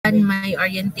on my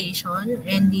orientation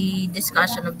and the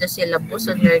discussion of the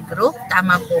syllabus on your group.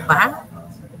 Tama po ba?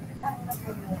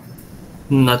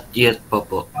 Not yet pa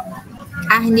po.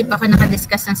 Hindi pa ako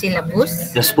nakadiscuss ng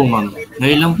syllabus? Yes po, ma'am.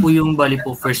 Ngayon lang po yung bali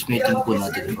po first meeting po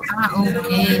natin po.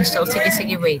 Okay. So,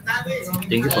 sige, wait.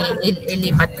 Thank you po.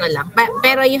 Ilipat ko lang.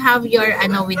 Pero you have your,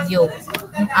 with you,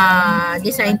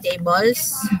 design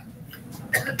tables?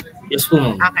 Yes po,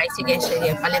 ma'am. Okay, sige.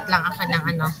 Palit lang ako ng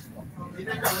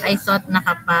I thought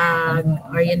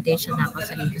nakapag-orientation ako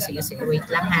sa dito. Sige, wait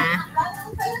lang ha.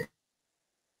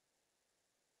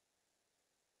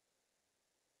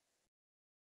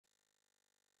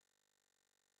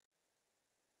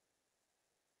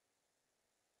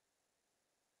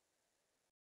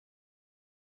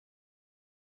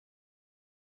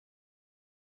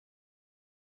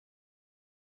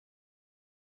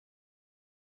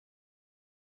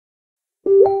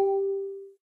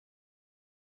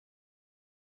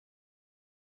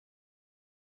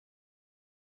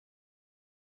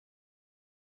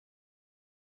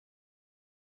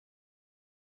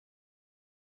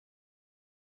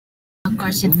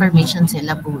 Course information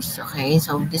syllabus. Okay,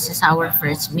 so this is our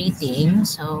first meeting.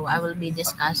 So I will be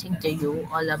discussing to you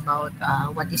all about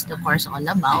what is the course all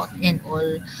about and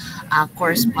all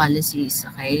course policies.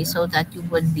 Okay, so that you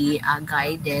would be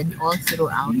guided all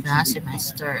throughout the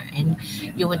semester, and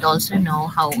you would also know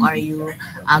how are you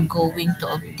going to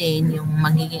obtain yung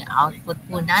magiging output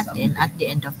po natin at the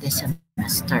end of the semester.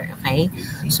 Okay,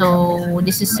 so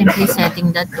this is simply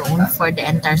setting the tone for the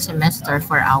entire semester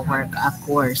for our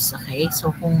course. Okay,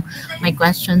 so kung may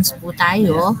questions po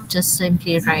tayo, just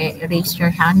simply raise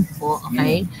your hand po,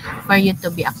 okay, for you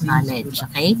to be acknowledged.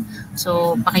 Okay,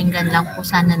 so pakinggan lang po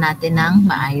sana natin ng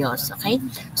maayos. Okay,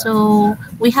 so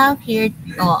we have here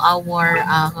our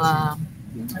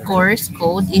course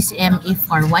code is ME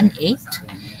 418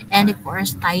 and the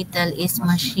course title is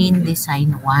Machine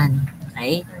Design 1.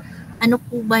 Okay, ano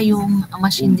po ba yung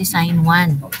Machine Design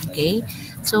 1? Okay,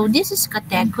 so this is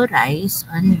categorized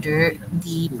under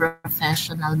the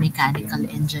Professional Mechanical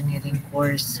Engineering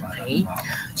course. Okay,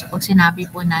 so pag sinabi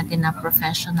po natin na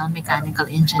Professional Mechanical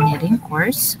Engineering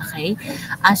course, okay,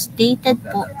 as stated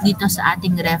po dito sa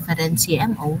ating reference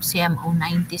CMO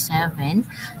 97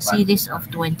 series of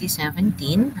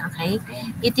 2017, okay,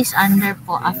 it is under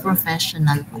po a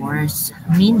professional course,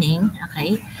 meaning,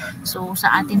 okay, so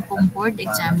sa ating pong board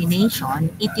examination,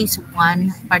 it is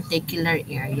one particular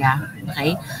area.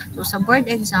 Okay? So sa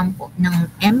board exam po ng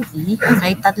ME,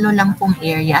 okay, tatlo lang pong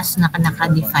areas na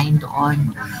naka-define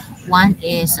doon. One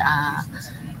is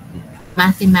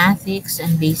mathematics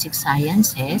and basic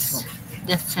sciences.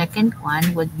 The second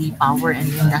one would be power and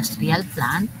industrial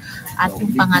plant. At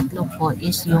yung pangatlo po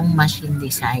is yung machine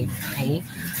design. Okay?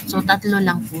 So, tatlo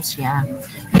lang po siya.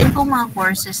 Yun po mga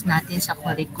courses natin sa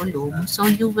curriculum. So,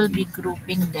 you will be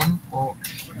grouping them po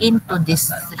into these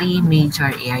three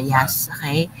major areas.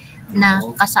 Okay? Na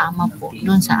kasama po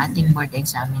dun sa ating board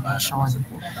examination.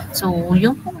 So,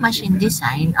 yung pong machine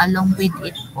design, along with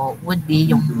it po, would be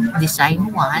yung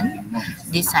design 1,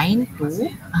 design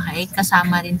 2, okay?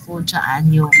 Kasama rin po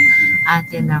dyan yung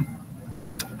atin na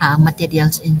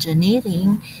materials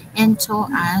engineering, and so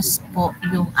as po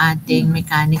yung ating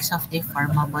mechanics of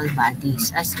deformable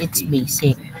bodies as its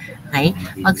basic. Okay?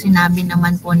 Pag sinabi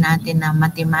naman po natin na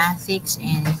mathematics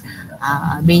and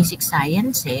basic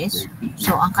sciences,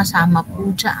 so ang kasama po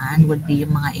dyan would be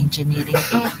yung mga engineering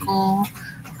eco,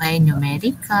 okay,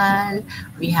 numerical,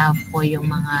 we have po yung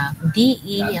mga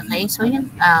DE, okay, so yun,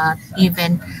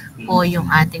 even po yung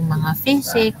ating mga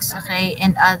physics, okay,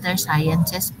 and other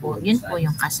sciences po, yun po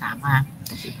yung kasama.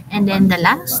 And then the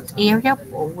last area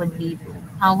po would be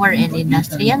power and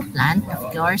industrial plant.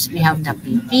 Of course, we have the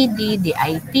PPD, the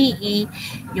IPE,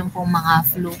 yung po mga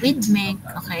fluid mech,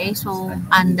 okay? So,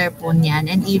 under po niyan,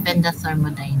 and even the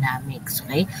thermodynamics,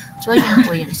 okay? So, yun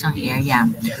po yung isang area.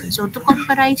 So, to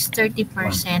comprise 30%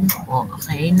 po,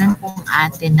 okay, nun pong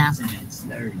atin na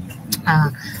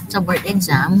sa board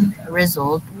exam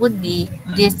result would be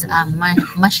this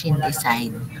machine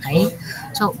design, okay?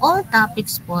 So, all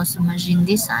topics po sa machine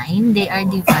design, they are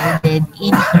divided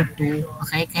into two,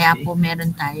 okay? Kaya po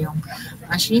meron tayong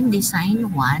machine design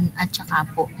 1 at saka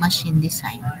po machine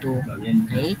design 2,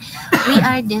 okay? We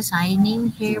are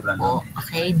designing here po,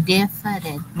 okay,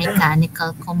 different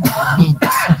mechanical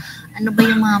components. Ano ba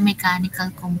yung mga mechanical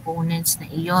components na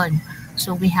iyon?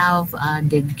 So, we have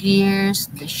the gears,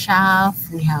 the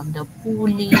shaft, we have the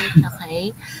pulley,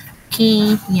 okay?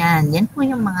 Key, yan. Yan po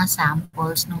yung mga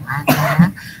samples ng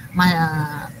ating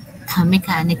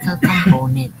mechanical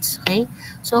components. Okay?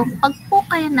 So, pag po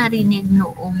kayo narinig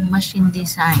noong machine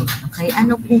design, okay,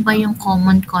 ano po ba yung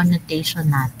common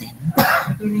connotation natin?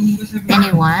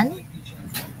 Anyone?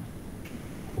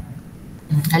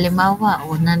 Halimbawa,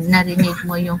 narinig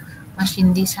mo yung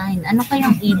machine design. Ano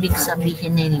kayang ibig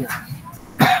sabihin ninyo?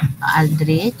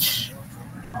 Aldrich?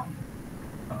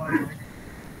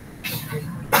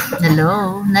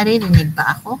 Hello? Naririnig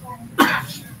ba ako?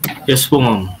 Yes po,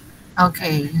 ma'am.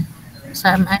 Okay. So,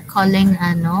 I'm calling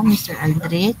Mr.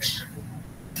 Aldrich.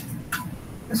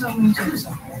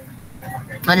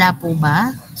 Wala po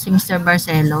ba? Si Mr.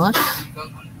 Barcelos?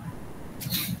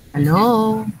 Hello?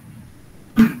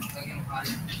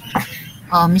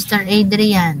 Oh, Mr.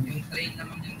 Adrian.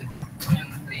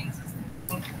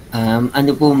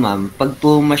 Ano po ma'am, pag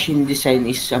po machine design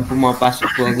is ang pumapasok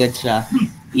po agad sa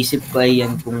isip ko ay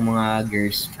yan pong mga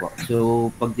girls po.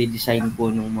 So, pagde-design po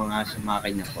ng mga sa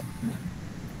makina po.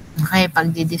 Okay,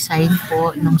 pagde-design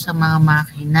po nung sa mga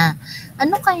makina.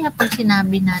 Ano kaya pag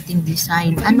sinabi nating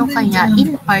design? Ano kaya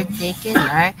in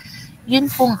particular,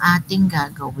 yun pong ating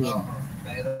gagawin?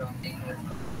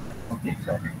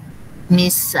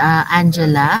 Miss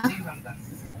Angela?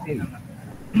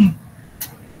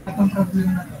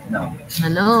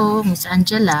 Hello, Miss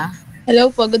Angela? Hello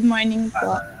po, good morning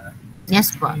po.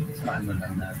 Yes po.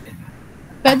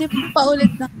 Pwede po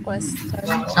paulit ng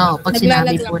question. So, pag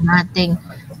sinabi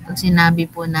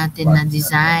po natin na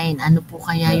design, ano po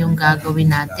kaya yung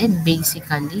gagawin natin?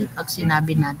 Basically, pag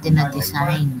sinabi natin na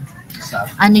design,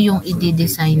 ano yung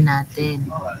i-design natin?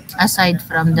 Aside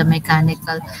from the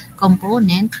mechanical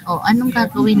component, o anong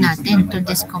gagawin natin to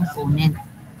this component?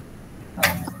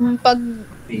 Pag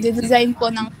design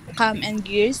po ng cam and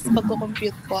gears,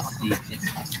 pagko-compute po.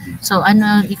 So,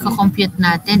 ano i-compute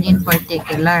natin in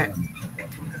particular?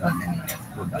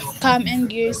 Cam and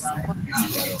gears po.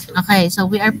 Okay, so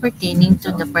we are pertaining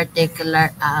to the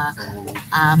particular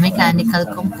mechanical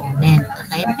component.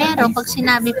 Okay, pero pag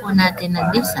sinabi po natin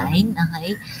na design,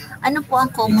 okay, ano po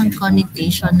ang common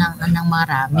connotation ng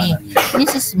marami?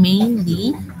 This is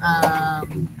mainly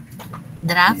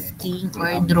drafting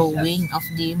or drawing of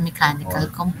the mechanical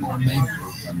component.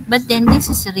 But then, this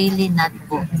is really not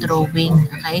po drawing,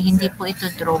 okay? Hindi po ito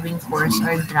drawing course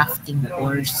or drafting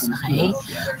course, okay?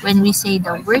 When we say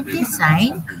the word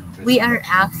design, we are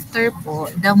after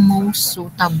po the most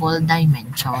suitable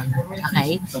dimension,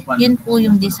 okay? Yun po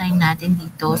yung design natin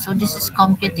dito. So, this is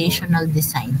computational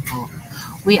design po.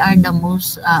 We are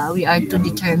to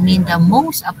determine the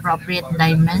most appropriate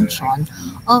dimension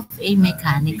of a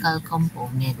mechanical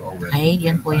component. Okay?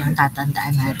 Yan po yung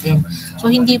tatandaan natin.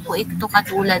 So, hindi po ito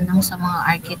katulad ng sa mga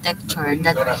architecture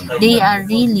that they are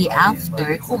really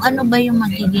after kung ano ba yung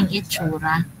magiging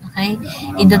itsura. Okay?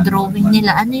 I-drawing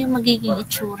nila, ano yung magiging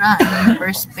itsura, ano yung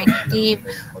perspective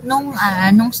nung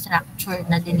structure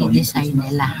na dinidesign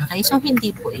nila. Okay? So,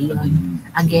 hindi po iyon.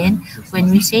 Again, when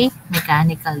we say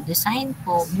mechanical design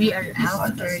po, we are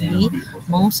after the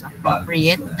most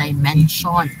appropriate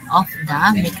dimension of the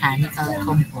mechanical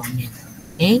component.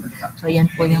 Okay? So, yan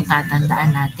po yung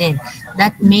tatandaan natin.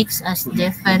 That makes us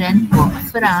different po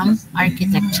from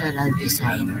architectural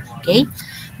design. Okay?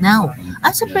 Now,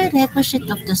 as a prerequisite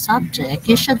of the subject,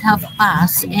 you should have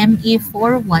passed ME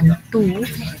 412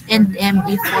 and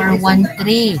ME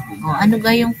 413. O, ano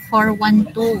ba yung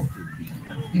 412?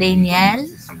 Daniel?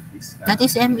 That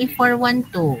is ME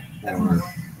 412.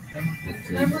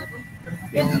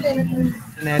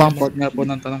 Pampot nga po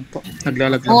ng tanong po.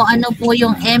 Naglalaglag. O, ano po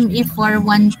yung ME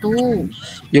 412?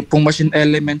 Yung pong machine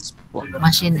elements po.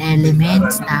 Machine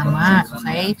elements, tama.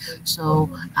 Okay? So,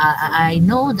 I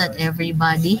know that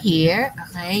everybody here,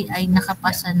 okay, ay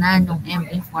nakapasa na nung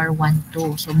ME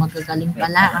 412. So, magagaling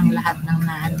pala ang lahat ng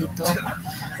naandito.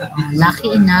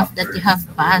 Lucky enough that you have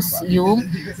passed yung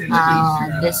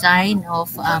design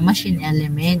of machine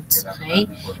elements. Okay?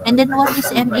 And then, what is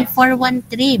ME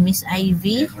 413, Miss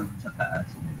Ivy?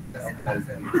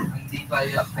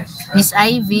 Miss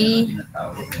Ivy?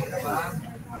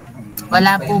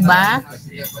 Wala po ba?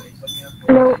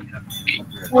 Hello.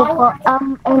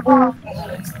 Opo.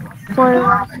 For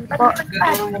po.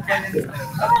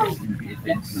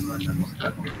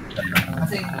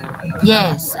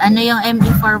 Yes. Ano yung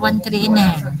ME413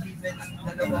 eh?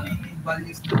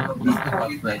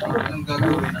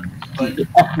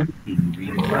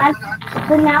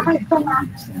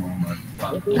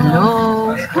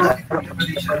 Hello?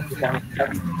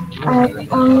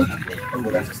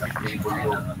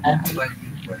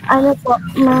 Ano po,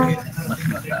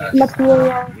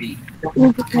 material.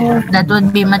 That would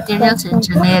be materials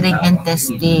engineering and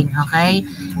testing. Okay?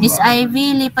 Miss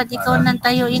Ivy, lipat ikaw ng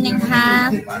tayo ining ha.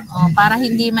 O, para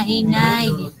hindi maingay.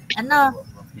 Ano?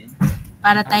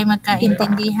 Para tayo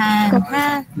magkaintindihan,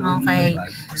 ha? Okay.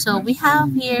 So, we have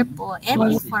here po,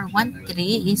 ME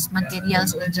 413 is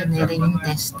Materials Engineering and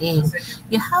Testing.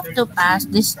 You have to pass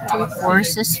these two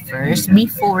courses first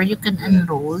before you can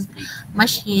enroll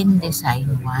Machine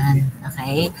Design 1.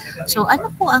 Okay? So,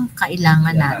 ano po ang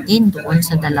kailangan natin doon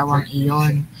sa dalawang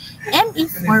iyon? ME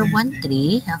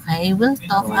 413, okay, will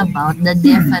talk about the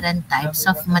different types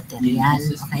of material.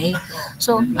 Okay?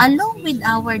 So, along with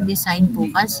our design po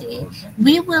kasi,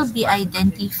 we will be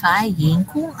identifying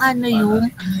kung ano yung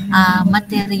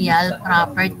material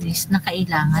properties na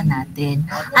kailangan natin.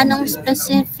 Anong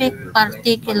specific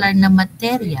particular na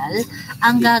material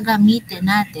ang gagamitin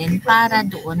natin para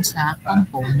doon sa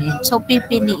component. So,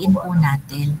 pipiliin po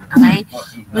natin. Okay?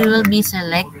 We will be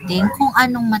selecting kung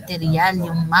anong material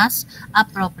yung mas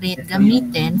appropriate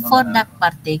gamitin for that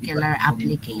particular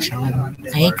application.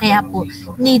 Okay? Kaya po,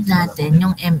 need natin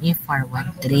yung ME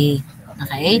 413.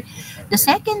 Okay? The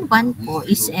second one po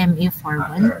is ME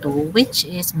 412, which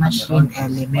is machine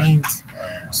elements.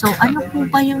 So, ano po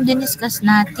ba yung diniscuss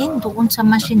natin doon sa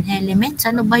machine elements?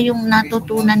 Ano ba yung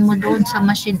natutunan mo doon sa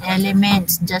machine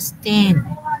elements, Justin?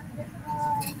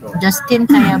 Justin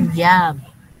Kayabyab.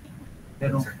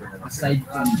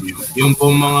 Yung po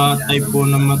mga type po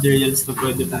ng materials na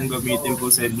pwede pong gamitin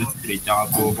po sa industry, tsaka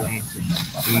po kung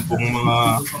yung pong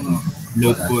mga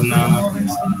load po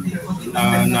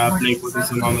na-apply po sa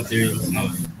mga materials na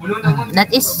yun. That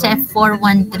is SEF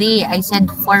 413. I said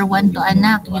 41 to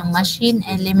anak, yung machine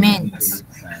elements.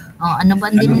 Oh, ano ba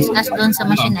diniscuss doon sa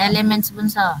machine elements,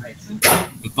 Bunso?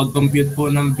 Yung pag-compute po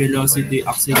ng velocity,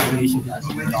 acceleration,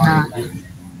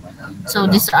 So,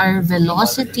 these are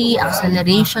velocity,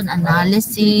 acceleration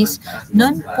analysis.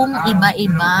 Doon pong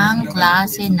iba-ibang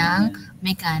klase ng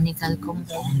mechanical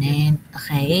component.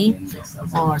 Okay?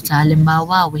 Or sa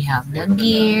halimbawa, we have the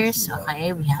gears. Okay?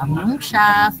 We have yung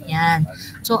shaft. Yan.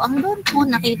 So, ang doon po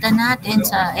nakita natin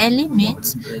sa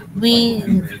elements, we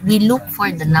look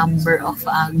for the number of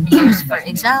gears. For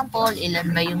example,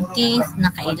 ilan ba yung teeth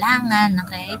na kailangan.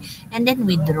 Okay? And then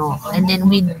we draw. And then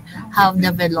we have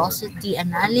the velocity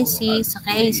analysis.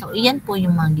 Okay? So, iyan po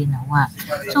yung mga ginawa.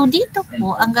 So, dito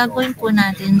po, ang gagawin po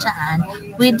natin dyan,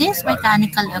 with this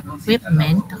mechanical equipment,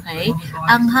 okay,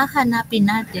 ang hahanapin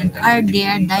natin are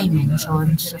their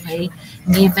dimensions, okay,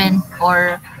 given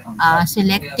or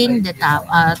selecting the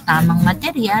tamang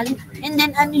material, and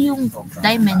then ano yung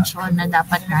dimension na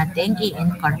dapat nating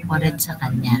i-incorporate sa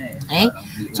kanya. Okay?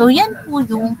 So, yan po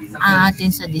yung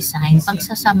atin sa design.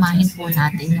 Pagsasamahin po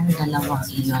natin yung dalawang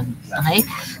iyon. Okay?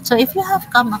 So, if you have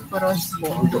come across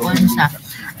po doon sa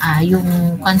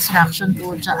yung construction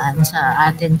po dyan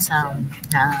sa atin sa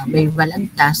may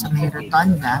balagta, sa may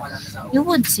rotonda, you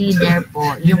would see there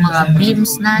po yung mga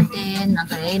beams natin,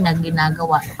 okay, na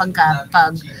ginagawa pag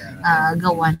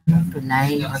gawa ng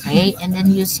tulay, okay? And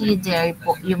then you see there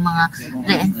po yung mga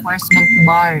reinforcement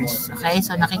bars, okay?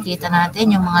 So nakikita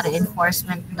natin yung mga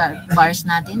reinforcement bars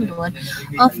natin doon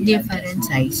of different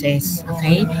sizes,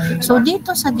 okay? So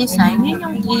dito sa design, yun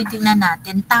yung titingnan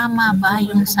natin, tama ba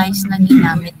yung size na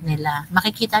ginamit nila?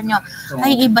 Makikita nyo,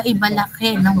 ay iba-iba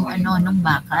laki nung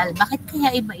bakal. Bakit kaya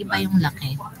iba-iba yung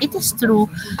laki? It is true,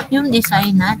 yung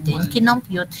design natin,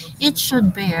 kinompute, it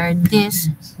should bear this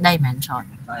dimension.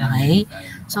 Okay?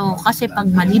 So, kasi pag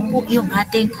mali po yung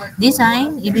ating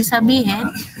design, ibig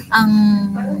sabihin, ang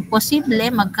posible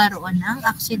magkaroon ng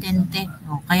aksidente.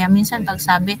 O, kaya minsan pag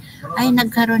sabi, ay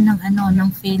nagkaroon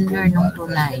ng failure ng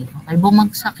tulay. Okay?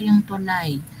 Bumagsak yung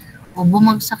tulay. O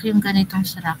bumagsak yung ganitong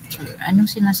structure. Anong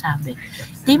sinasabi?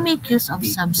 They make use of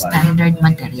substandard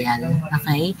material.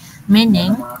 Okay?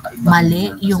 Meaning,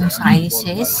 mali yung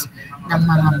sizes ng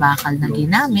mga bakal na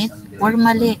ginamit or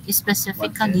mali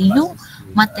specifically yung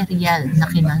material na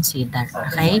kinonsider.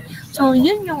 Okay? So,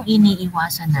 yun yung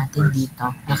iniiwasan natin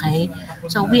dito. Okay?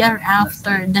 So, we are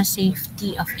after the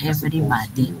safety of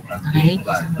everybody. Okay?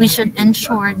 We should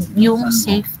ensure yung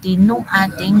safety nung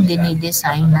ating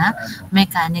dinidesign na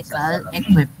mechanical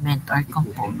equipment or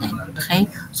component. Okay?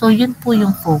 So, yun po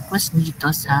yung focus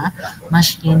dito sa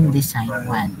Machine Design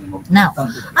 1. Now,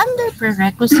 under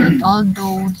prerequisite,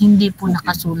 although hindi po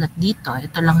nakasulat dito,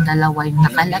 ito lang dalawa yung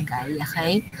nakalagay,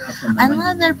 okay?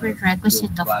 Another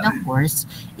prerequisite of the course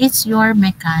is your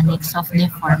mechanics of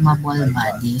deformable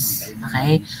bodies,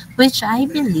 okay? Which I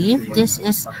believe this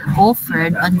is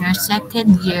offered on your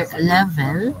second year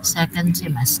level, second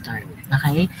semester.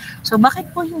 Okay? So,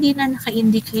 bakit po hindi na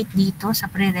naka-indicate dito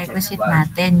sa prerequisite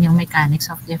natin yung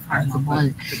mechanics of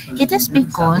deformable? It is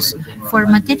because for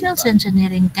materials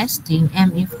engineering testing,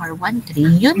 ME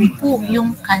 413, yun po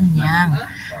yung kanyang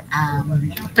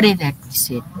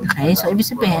prerequisite. Okay? So, ibig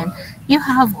sabihin, you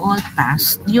have all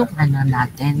passed yung ano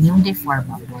natin, yung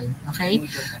deformable. Okay?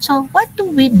 So, what do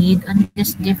we need on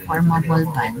this deformable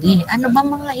body? Ano ba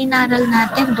mga inaral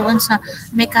natin doon sa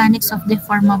mechanics of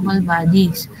deformable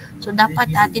bodies? So, dapat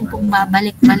atin pong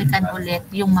babalik-balikan ulit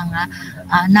yung mga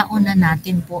nauna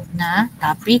natin po na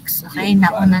topics. Okay?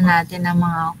 Nauna natin ang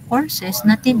mga courses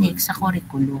na tinik sa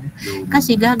curriculum.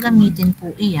 Kasi gagamitin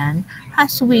po iyan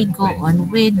as we go on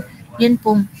with yun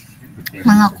pong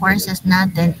mga courses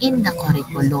natin in the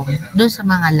curriculum doon sa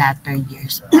mga latter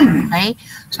years. Okay?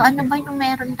 So, ano ba yung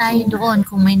meron tayo doon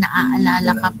kung may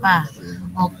naaalala ka pa?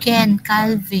 O Ken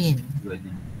Calvin.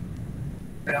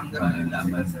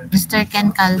 Mr.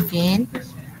 Ken Calvin?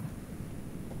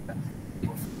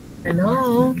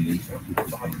 Hello?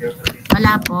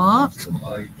 Wala po?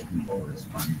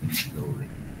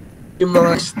 Yung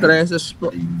mga stresses po.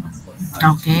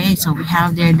 Okay, so we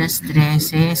have there the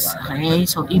stresses. Okay,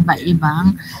 so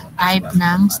iba-ibang type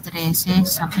ng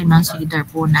stresses sa kinonsider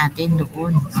po natin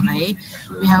doon. Okay,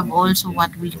 we have also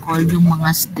what we call yung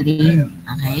mga strain.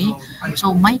 Okay,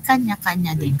 so may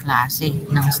kanya-kanya din klase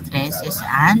ng stresses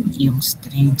and yung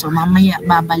strain. So mamaya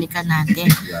babalikan natin.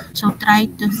 So try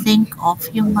to think of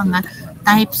yung mga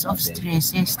types of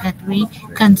stresses that we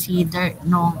consider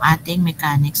nung ating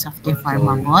mechanics of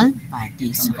deformable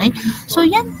bodies. Okay? So,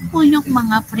 yan po yung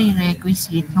mga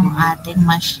prerequisite ng ating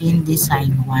machine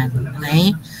design 1.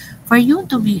 Okay? For you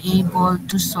to be able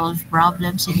to solve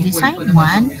problems in design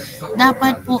 1,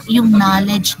 dapat po yung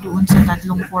knowledge doon sa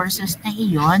tatlong courses na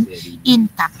iyon,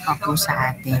 intact pa po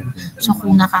sa atin. So,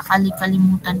 kung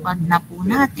nakakalimutan pa na po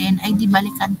natin, ay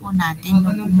dibalikan po natin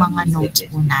yung mga notes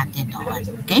po natin doon.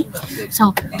 Okay?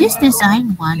 So, this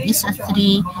design 1 is a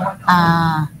 3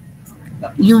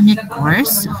 unit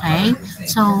course. Okay?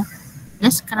 So,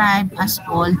 describe as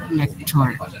all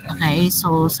lecture. Okay?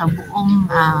 So, sa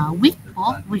buong week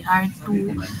po, we are to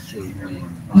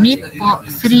meet po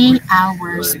 3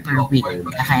 hours per week.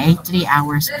 Okay? 3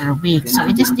 hours per week. So,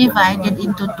 it is divided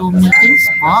into 2 meetings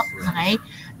po. Okay?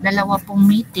 Dalawa pong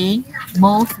meeting,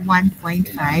 both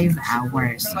 1.5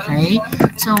 hours. Okay?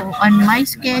 So, on my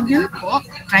schedule po,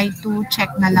 try to check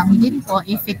na lang din po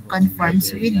if it conforms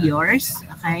with yours.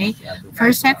 Okay? For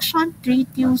section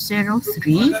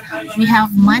 3203, we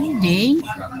have Monday,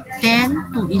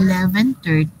 10 to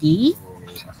 11:30.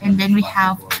 And then we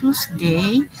have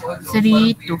Tuesday,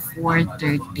 3 to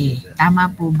 4:30. Tama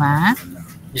po ba?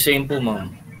 The same po,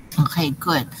 ma'am. Okay,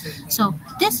 good. So,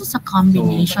 this is a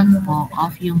combination po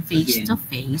of yung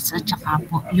face-to-face at saka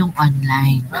po yung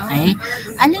online. Okay?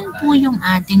 Alin po yung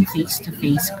ating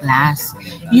face-to-face class?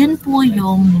 Yun po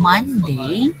yung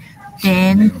Monday,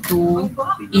 10 to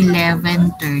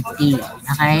 11:30.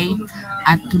 Okay?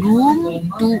 At room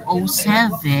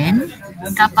 207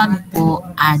 kapag po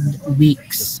odd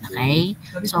weeks. Okay?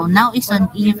 So, now is an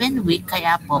even week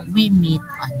kaya po we meet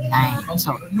online.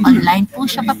 So, online po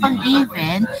siya kapag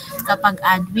even. Kapag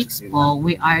odd weeks po,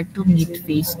 we are to meet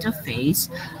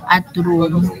face-to-face at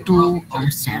room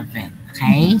 207.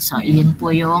 Okay? So, iyon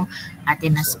po yung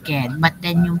atin na schedule. But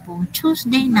then, yung pong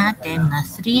Tuesday natin na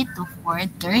 3 to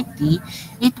 4:30,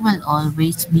 it will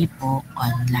always be po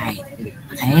online.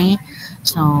 Okay?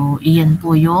 So, iyon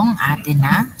po yung atin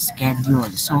na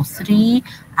schedule. So, 3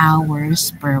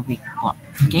 hours per week po.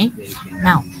 Okay?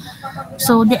 Now,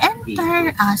 so the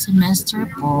entire semester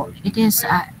po, it is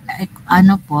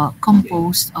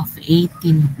composed of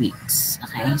 18 weeks.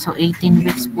 Okay? So 18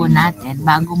 weeks po natin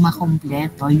bago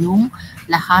makumpleto yung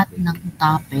lahat ng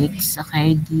topics,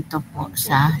 okay, dito po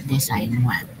sa Design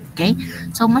 1. Okay?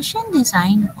 So Machine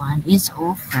Design 1 is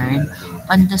offered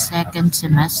on the second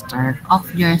semester of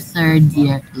your third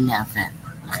year level.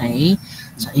 Okay?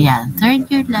 So yeah, third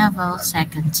year level,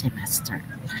 second semester.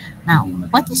 Now,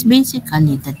 what is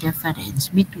basically the difference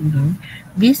between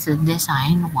this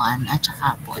Design 1 at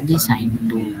saka po Design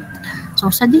 2?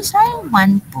 So, sa Design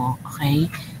 1 po, okay,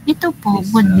 ito po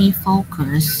would be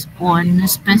focused on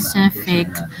specific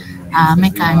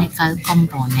mechanical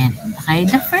component. Okay,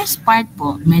 the first part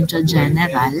po, medyo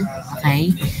general,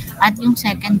 okay, at yung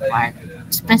second part,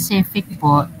 specific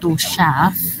po to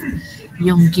shaft,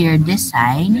 yung gear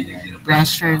design,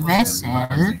 pressure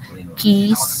vessel,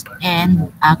 keys, and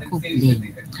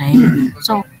coupling. Okay?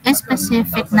 So,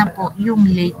 specific na po yung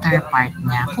later part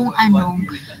niya kung anong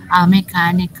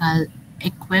mechanical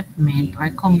equipment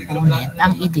or component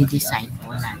ang i-design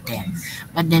po natin.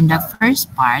 But then the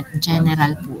first part,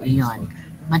 general po iyon.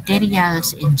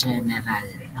 materials in general.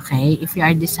 Okay, if you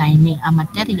are designing a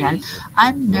material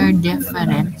under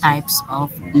different types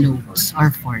of loads or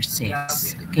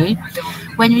forces. Okay,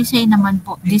 when we say naman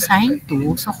po design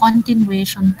 2, so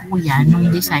continuation po yan ng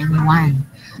design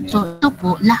 1. So ito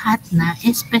po lahat na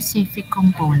specific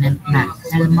component na.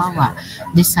 Halimbawa,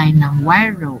 design ng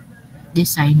wire rope,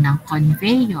 design ng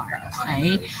conveyor,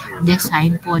 okay?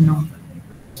 Design po ng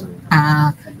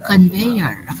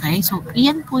conveyor, okay? So,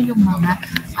 iyan po yung mga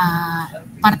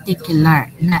particular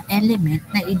na element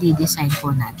na i-design po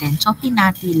natin. So,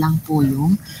 hinati lang po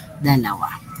yung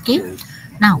dalawa. Okay?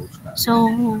 Now,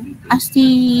 so, as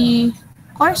the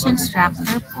course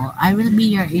instructor po, I will be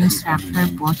your instructor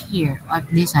po here at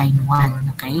Design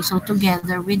 1. Okay? So,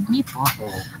 together with me po,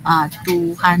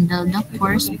 to handle the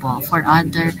course po for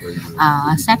other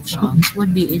sections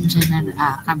would be Engineer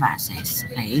Cabases.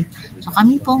 Okay? So,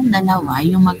 kami pong dalawa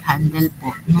yung mag-handle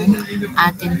po nung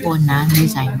atin po na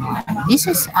Design 1. This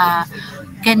is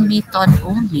can be taught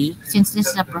only since this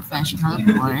is a professional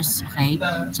course. Okay?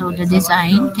 So, the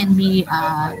design can be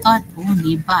taught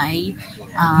only by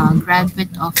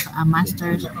graduate of a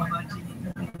master's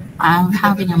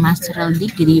having a master's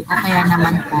degree o kaya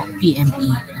naman po PME.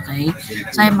 Okay?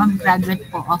 So, I'm a graduate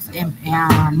po of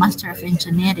Master of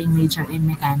Engineering, major in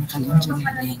Mechanical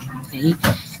Engineering. Okay?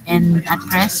 And at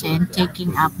present,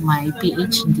 taking up my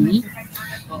PhD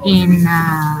in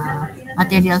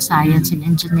Material Science and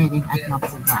Engineering at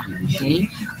Mapuga.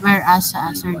 Okay? Whereas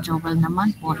Sir Joel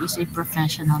naman po is a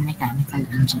professional mechanical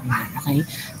engineer. Okay?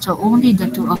 So, only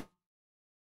the two of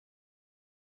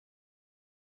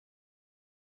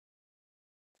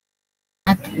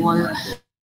not all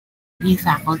the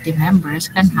faculty members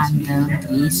can handle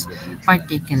this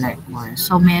particular course.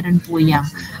 So, meron po yung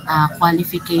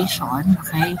qualification,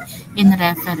 okay, in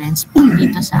reference po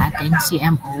dito sa ating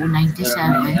CMO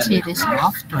 97 series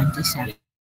of 27.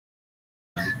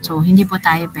 So, hindi po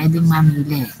tayo pwedeng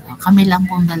mamili. Kami lang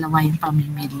pong dalawa yung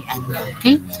pamimilian.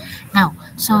 Okay? Now,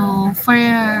 so for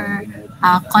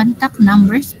contact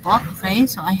numbers po, okay,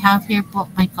 so I have here po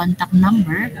my contact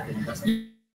number.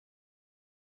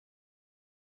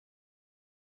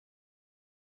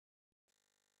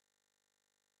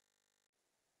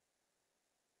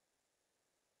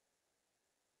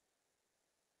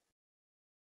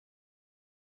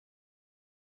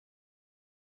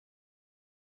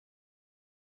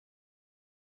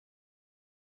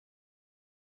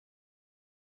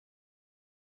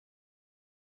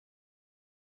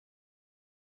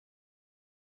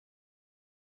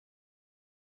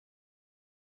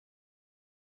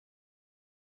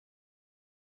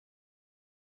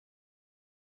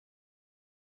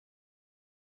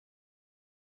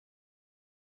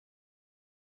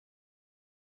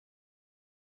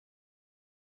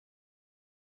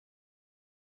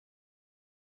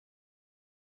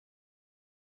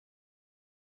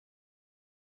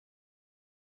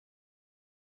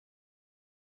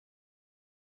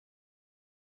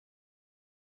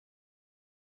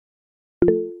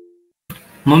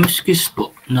 Ma'am, excuse po,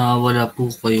 nawala po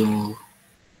kayo.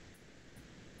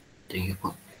 Thank you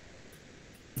po.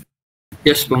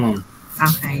 Yes po, ma'am.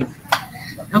 Okay.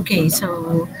 Okay,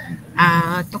 so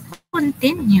to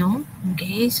continue,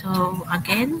 okay, so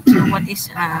again, so what is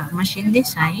machine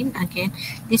design? Again,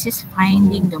 this is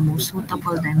finding the most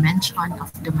suitable dimension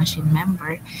of the machine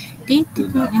member,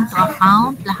 taking into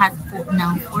account lahat po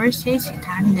ng forces it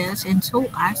handles and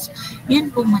so as yun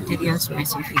po material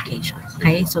specification.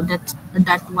 Okay, so that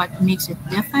what makes it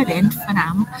different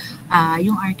from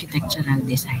yung architectural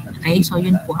design. Okay, so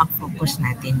yun po ang focus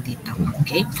natin dito.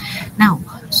 Okay, now,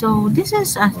 so this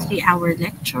is a 3-hour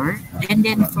lecture, and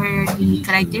then for the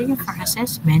criteria for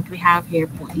assessment, we have here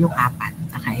po yung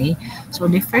 4. Okay, so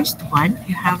the first one,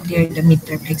 you have there the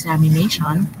midterm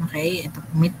examination. Okay, ito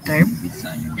po midterm,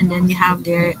 and then you have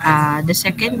there the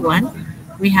second one,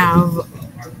 we have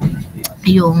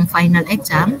yung final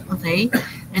exam. Okay,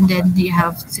 and then you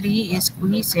have 3 is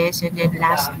quizzes, and then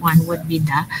last one would be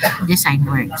the design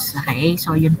works. Okay,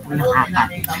 so yun po yung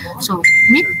 4. So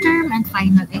midterm and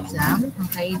final exam,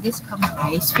 okay, this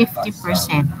comprise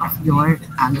 50% of your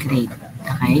grade.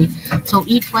 Okay, so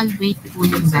equal weight po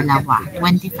yung dalawa,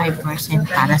 25%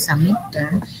 para sa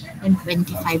midterm and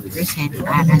 25%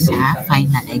 para sa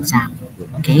final exam.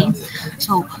 Okay,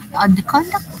 so the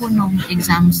conduct po ng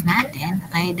exams natin,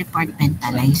 okay,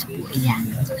 departmentalized po iyan.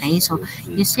 Okay, so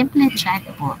you simply check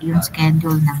po yung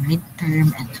schedule ng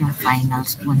midterm at yung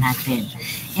finals po natin.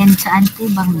 And saan po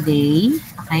bang day,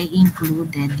 okay,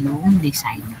 included yung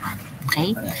design one.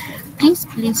 Okay? Please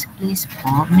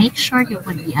po, make sure you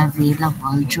would be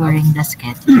available during the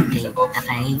schedule date.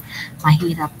 Okay?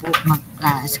 Mahirap po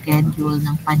mag-schedule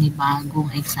ng panibagong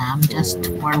exam just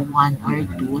for 1 or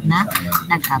 2 na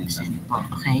nag-absent po.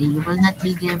 Okay? You will not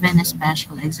be given a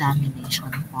special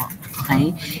examination po.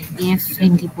 Okay? If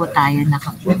hindi po tayo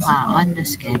nakakuha on the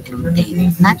schedule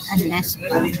date. Not unless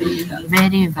po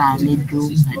very valid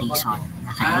yung reason.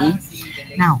 Okay?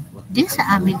 Now, this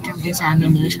midterm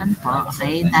examination po,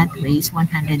 okay, that weighs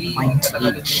 100 points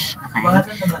each. Okay?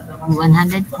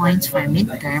 100 points for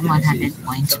midterm, 100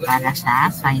 points para sa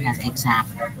final exam.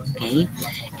 Okay?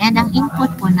 And ang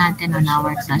input po natin on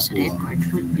our class record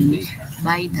would be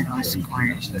by the raw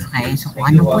score. Okay? So,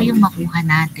 kung ano po yung makuha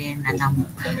natin na ng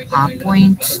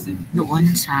points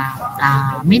doon sa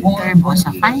midterm o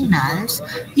sa finals,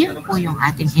 yun po yung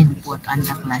ating input on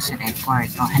the class record.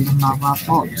 O, halimbawa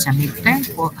po, sa midterm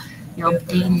po, you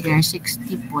obtain their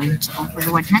 60 points over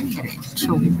 100.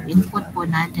 So, input po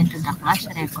natin to the class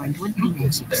record would be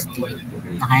yung 60.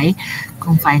 Okay?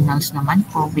 Kung finals naman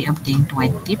po, we obtain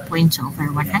 20 points over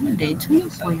 100. So,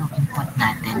 yun po yung input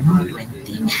natin, yung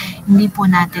 20. Hindi po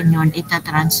natin yun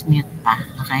itatransmute pa,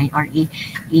 okay? Or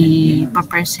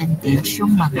i-percentage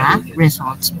yung mga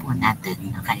results po natin,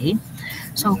 okay?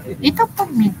 So, ito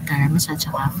pong midterms at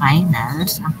saka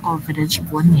finals, ang coverage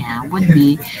po niya would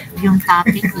be yung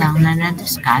topic lang na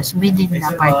na-discuss within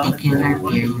the particular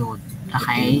period.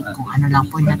 Okay? Kung ano lang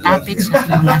po na topic sa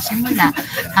simula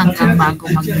hanggang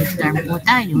bago mag-midterm po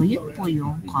tayo, yun po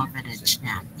yung coverage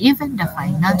niya. Even the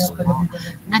finals po,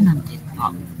 ganun din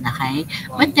po. Okay?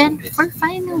 But then, for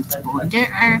finals po,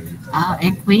 there are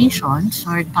equations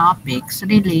or topics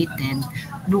related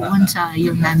doon sa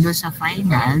yung nandun sa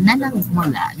final na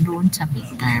nagmula doon sa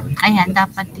midterm. Kaya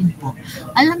dapat din po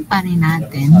alam pa rin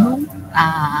natin yung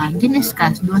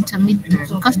diniscuss doon sa midterm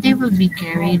because they will be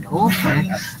carried over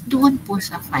doon po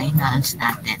sa finals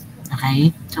natin. Okay?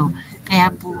 So,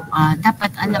 kaya po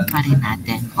dapat alam pa rin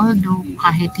natin. Although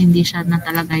kahit hindi siya na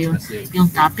talaga yung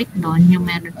topic doon, yung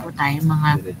meron po tayong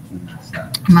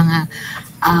mga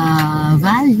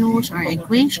values or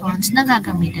equations na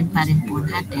gagamitin pa rin po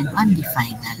natin on the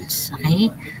finals.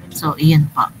 Okay? So, iyan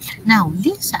po. Now,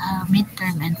 this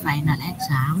midterm and final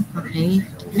exam, okay,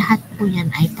 lahat po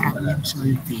yan ay problem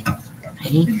solving.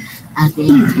 Okay?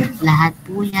 Again, lahat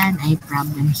po yan ay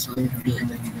problem solving.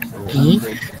 Okay?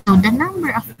 So, the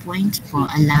number of points po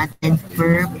allotted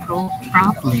per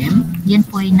problem, yan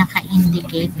po ay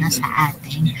naka-indicate na sa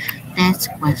ating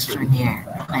test questionnaire.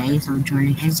 Okay? So,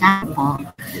 during exam po,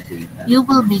 you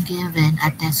will be given a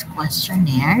test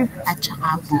questionnaire at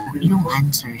saka po yung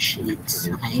answer sheets.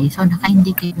 Okay? So,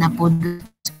 naka-indicate na po doon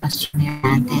sa questionnaire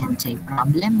natin. Say,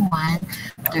 problem 1,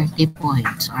 30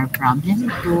 points. Or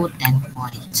problem 2, 10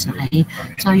 points. Okay?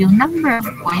 So, yung number of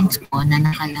points po na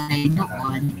nakalagay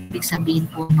doon, ibig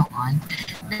sabihin po noon,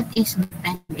 that is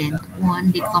dependent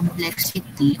on the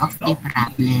complexity of the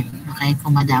problem. Okay?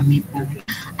 Kung madami po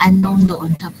unknown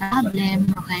doon sa problem,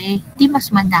 okay, di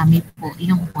mas madami po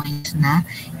yung points na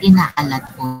inaalat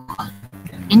po.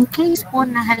 In case po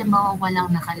na halimbawa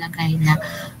walang nakalagay na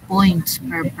points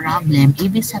per problem,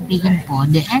 ibig sabihin po,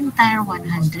 the entire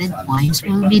 100 points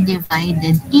will be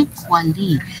divided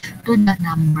equally to the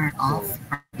number of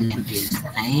problems.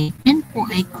 Okay? Yun po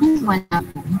ay kung wala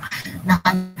pong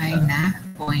nakalagay na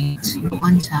points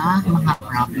doon sa mga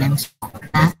problems po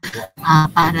na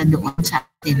para doon sa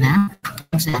atin na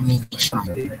examination.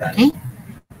 Okay?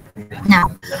 Now,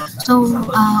 so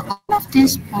all of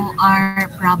this po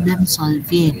are problem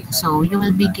solving. So you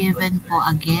will be given po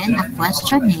again a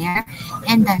questionnaire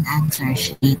and an answer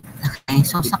sheet. Okay,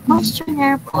 so sa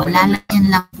questionnaire po, lalagyan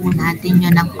lang po natin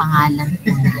yun ang pangalan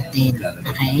po natin.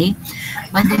 Okay?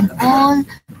 But then all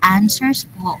answers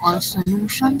po, all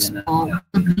solutions po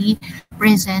will be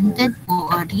presented po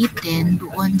or written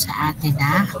doon sa atin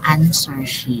na answer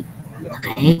sheet.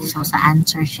 Okay? So, sa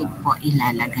answer sheet po,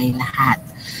 ilalagay lahat.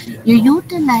 You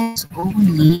utilize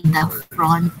only the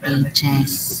front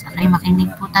pages. Okay,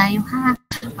 makinig po tayo ha.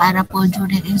 Para po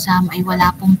during exam ay wala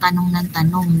pong tanong ng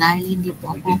tanong dahil hindi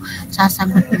po ako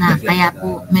sasagot na. Kaya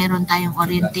po meron tayong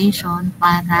orientation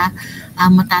para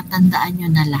matatandaan nyo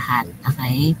na lahat.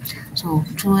 Okay? So,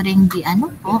 during the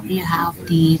you have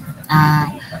the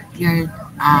your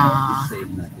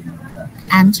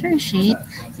answer sheet,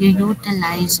 you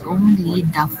utilize only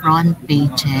the front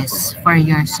pages for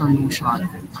your solution.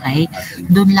 Okay?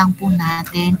 Doon lang po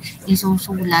natin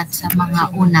isusulat sa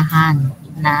mga unahan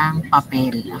ng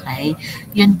papel. Okay?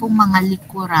 Yun pong mga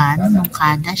likuran ng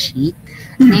kada sheet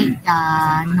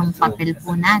nung papel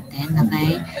po natin.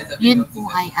 Okay? Yun po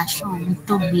ay assumed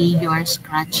to be your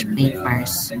scratch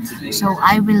papers. So,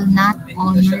 I will not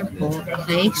honor po,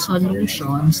 okay,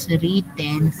 solutions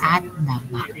written at the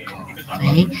back.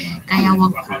 Okay? Kaya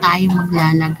wag po tayo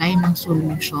maglalagay ng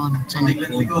solution sa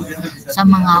likod. Sa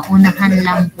mga unahan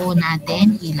lang po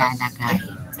natin ilalagay.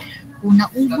 Kung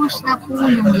naubos na po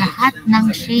yung lahat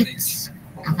ng sheets,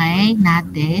 okay,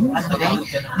 natin, okay,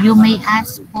 you may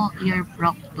ask po your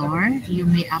proctor, you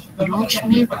may approach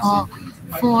me po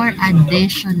for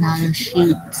additional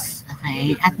sheets.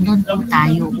 Okay? At doon po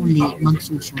tayo uli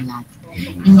magsusulat.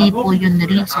 Hindi po yun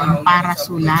reason para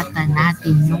sulatan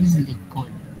natin yung likod.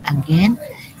 Again,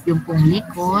 yung pong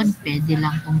likod, pwede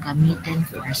lang pong gamitin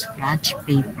for scratch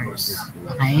papers.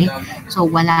 Okay? So,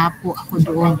 wala po ako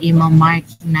doon ima-mark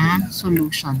na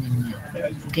solution ninyo.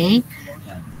 Okay?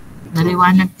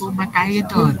 Naliwanag po ba tayo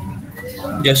doon?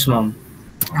 Yes, ma'am.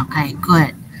 Okay,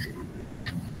 good.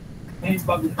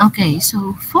 Okay,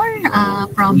 so for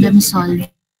problem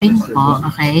solving po,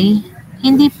 okay,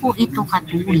 hindi po ito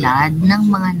katulad ng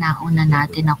mga nauna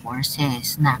natin na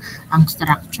courses na ang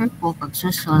structure po pag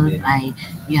solve ay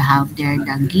you have there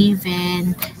the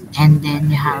given and then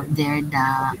you have there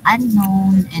the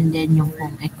unknown and then yung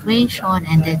pong equation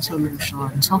and then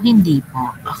solution. So hindi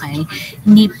po, okay?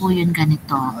 Hindi po yun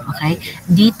ganito, okay?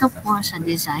 Dito po sa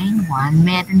design 1,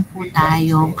 meron po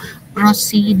tayong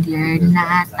procedure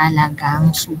na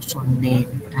talagang susundin.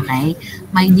 Okay?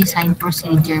 May design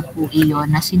procedure po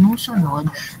iyon na sinusunod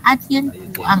at yun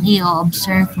po ang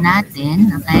i-observe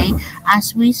natin, okay,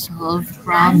 as we solve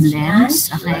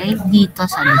problems, okay, dito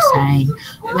sa design.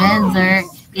 Whether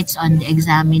it's on the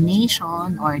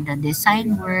examination or the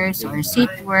design works or seat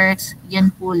works,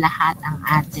 yan po lahat ang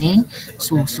ating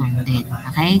susundin.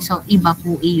 Okay? So, iba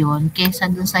po iyon kesa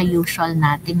dun sa usual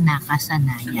nating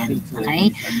nakasanayan.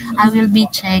 Okay? I will be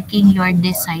checking your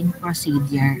design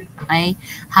procedure. Okay?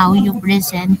 How you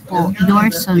present po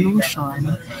your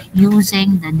solution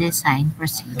using the design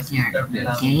procedure.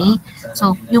 Okay?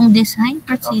 So, yung design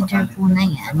procedure po na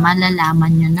yan,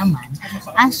 malalaman nyo naman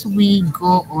as we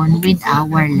go on with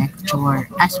our lecture,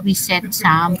 as we set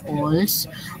samples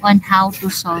on how to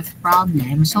solve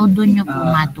problems. So, dun nyo po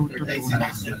matututunan.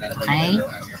 Okay?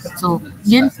 So,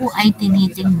 yun po ay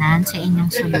tinitingnan sa inyong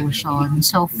solution.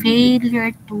 So,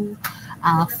 failure to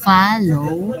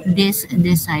follow these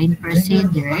design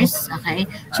procedures, okay?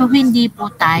 So, hindi po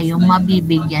tayo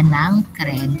mabibigyan ng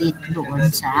credit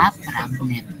doon sa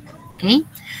problem. Okay?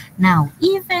 Now,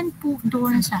 even po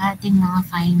doon sa ating mga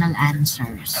final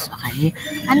answers, okay?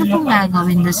 Ano pong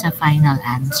gagawin doon sa final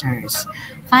answers?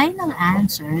 Final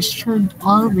answers should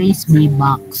always be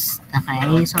boxed.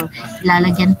 Okay? So,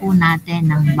 lalagyan po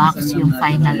natin ng box yung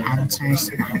final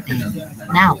answers natin.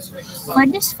 Now, for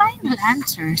this final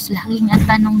answers, laging ang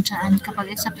tanong dyan kapag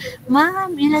exam,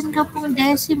 ma'am, ilan ka pong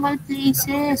decimal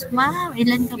places? Ma'am,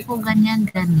 ilan ka po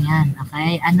ganyan-ganyan?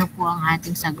 Okay? Ano po ang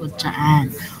ating sagot dyan?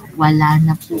 Wala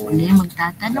na po ulit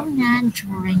magtatanong yan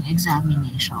during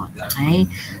examination. Okay?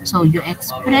 So, you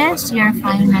express your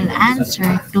final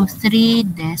answer to 3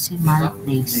 decimal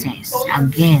places.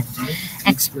 Again,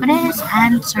 express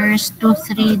answers to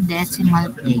 3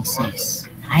 decimal places.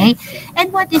 Okay?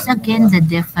 And what is again the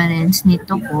difference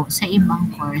nito po sa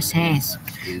ibang courses?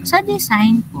 Sa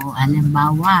design po,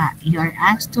 halimbawa, you're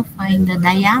asked to find the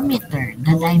diameter,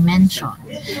 the dimension.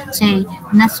 Say,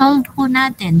 na-solve po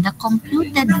natin, the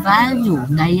computed value,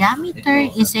 diameter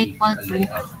is equal to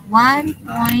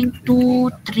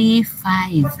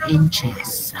 1.235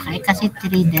 inches. Okay, kasi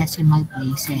 3 decimal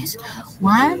places.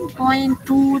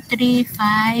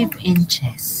 1.235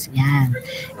 inches. Yan.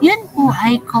 Yun po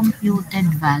ay computed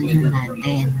value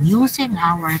natin using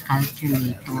our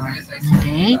calculator.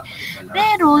 Okay?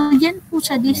 Pero yan po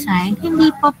sa design,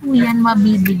 hindi pa po yan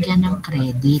mabibigyan ng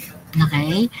credit.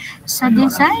 Okay? Sa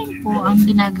design po, ang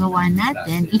ginagawa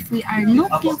natin, if we are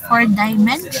looking for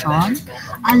dimension,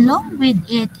 along with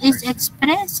it is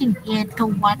expressing it to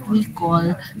what we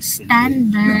call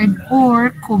standard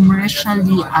or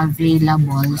commercially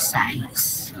available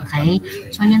size. Okay?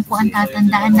 So, yun po ang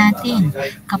tatandaan natin.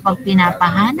 Kapag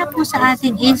pinapahanap po sa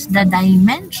atin is the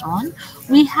dimension,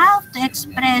 we have to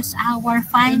express our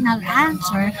final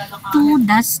answer to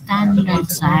the standard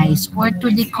size or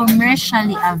to the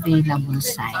commercially available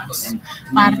size.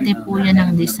 Parte po yan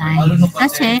ng design.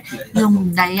 Kasi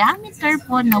yung diameter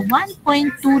po na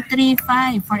 1.235,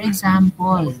 for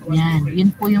example, yan, yun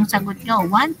po yung sagot nyo,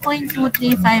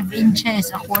 1.235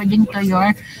 inches according to your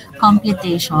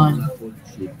computation.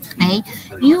 Okay?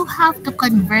 You have to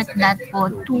convert that po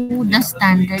to the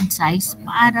standard size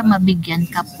para mabigyan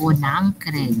ka po ng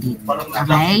credit.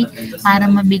 Okay? Para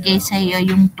mabigay sa iyo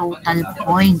yung total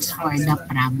points for the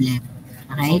problem.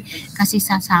 Okay? Kasi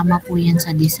sasama po yan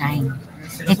sa design.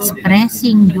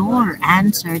 Expressing your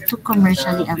answer to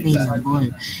commercially available.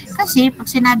 Kasi pag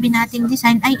sinabi nating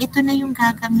design, ay ito na yung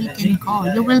gagamitin ko.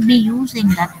 You will be using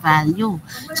that value.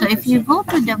 So if you go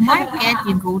to the market,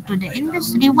 you go to the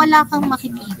industry, wala kang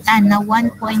makikita na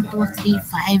 1.235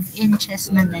 inches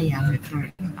na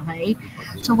diameter. Okay?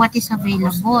 So what is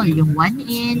available? Yung 1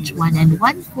 inch, 1 and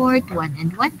 1/4, 1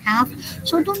 and 1/2.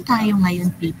 So doon tayo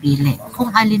ngayon pipili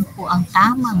kung alin po ang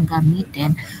tamang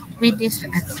gamitin with these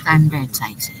standard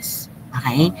sizes.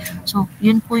 Okay? So,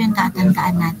 yun po yung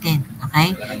tatandaan natin.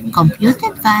 Okay?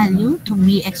 Computed value to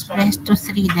be expressed to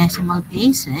 3 decimal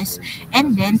places,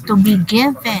 and then to be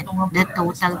given the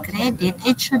total credit,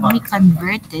 it should be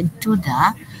converted to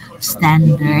the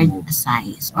standard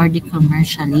size or the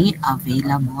commercially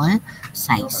available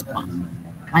size po.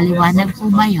 Maliwanag po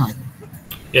ba yun?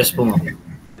 Yes po, ma'am.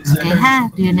 Okay ha,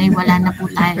 yun ay wala na po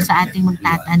tayo sa ating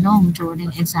magtatanong during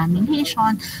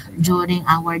examination, during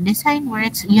our design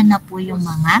works, yun na po yung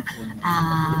mga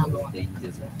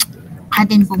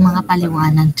atin pong mga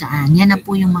paliwanag dyan. Yan na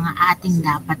po yung mga ating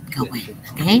dapat gawin.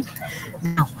 Okay?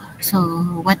 Now, so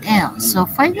what else? So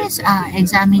for this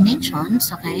examinations,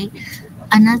 okay,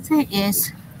 another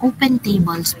is open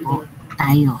tables po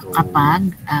tayo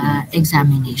kapag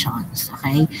examinations.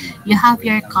 Okay? You have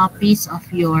your copies of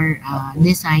your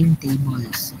design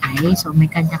tables. Okay? So may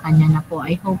kanya-kanya na po.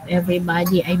 I hope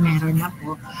everybody ay meron na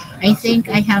po. I think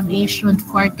I have issued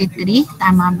 43.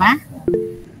 Tama ba?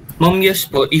 Ma'am, yes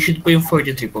po, issued po yung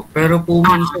 43 po. Pero po,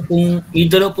 may isa pong, may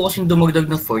dalawa po kasing dumagdag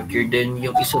na 4th year, then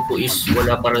yung isa po is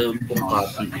wala para pong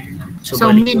copy. So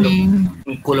meaning,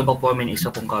 kulang pa po kami isa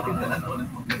pong copy po.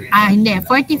 Hindi.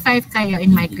 45 kayo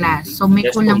in my class. So may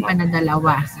Yes, kulang po, pa na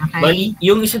dalawa. Okay? Bali,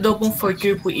 yung isa daw pong 4th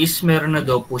year po is meron na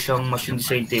daw po siyang machine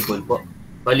design table po.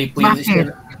 Bali po yung Bakit?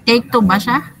 isa, Take 2 ba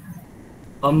siya?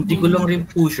 di ko lang rin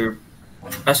po sure.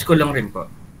 Ask ko lang rin po.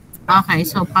 Okay,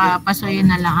 so papasuyin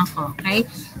na lang ako. Okay?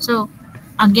 So,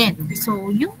 again, so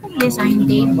yung design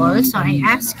table, so I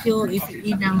ask you if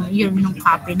yung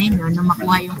copy ninyo, na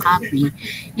makuha yung copy,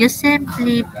 you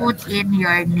simply put in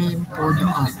your name po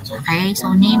doon. Okay?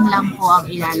 So, name lang po ang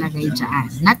ilalagay dyan.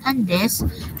 Not unless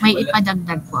may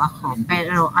ipadagdag po ako.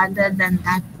 Pero other than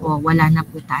that po, wala na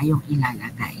po tayong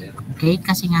ilalagay. Okay?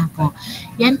 Kasi nga po,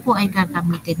 yan po ay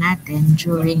gagamitin natin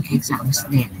during exams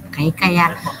din. Okay?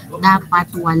 Kaya,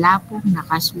 dapat wala pong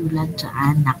nakasulat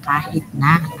dyan na kahit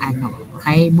na ano.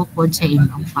 Okay? Bukod sa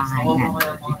inyong pangalan.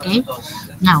 Okay?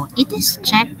 Now, it is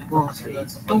checked po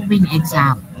tuwing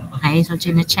exam. Okay? So,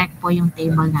 chine-check po yung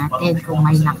table natin kung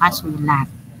may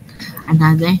nakasulat.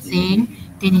 Another thing,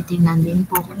 tinitingnan din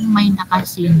po kung may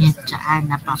nakasingit dyan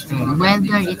na papel.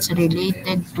 Whether it's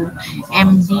related to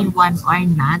MD1 or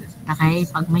not, okay?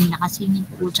 Pag may nakasingit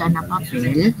po dyan na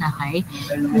papel, okay?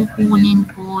 Kukunin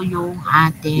po yung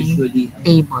ating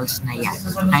tables na yan.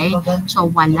 Okay? So,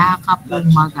 wala ka pong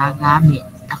magagamit,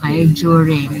 okay?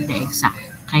 During the exam.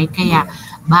 Okay? Kaya,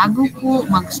 bago po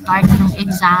mag-start ng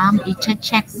exam,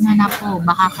 i-check na po.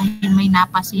 Baka kung may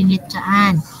napasingit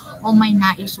dyan o may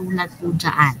naisulat po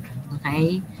dyan.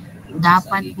 Okay?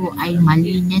 Dapat po ay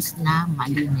malinis na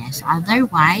malinis.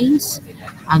 Otherwise,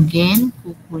 again,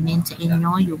 kukunin sa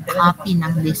inyo yung copy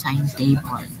ng design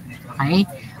table. Okay?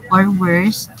 Or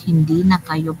worst, hindi na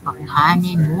kayo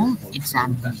pakuhanin ng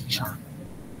examination.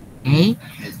 Okay?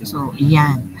 So,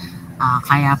 yan.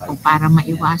 Kaya po para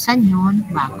maiwasan yun,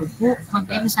 bago po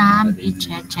mag-exam,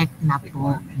 i-check na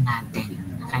po natin.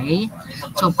 Okay?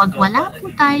 So, pag wala po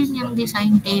tayo niyang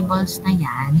design tables na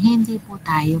yan, hindi po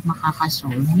tayo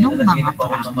makakasolve ng mga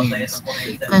problems.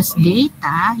 Because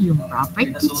data, yung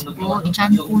properties po,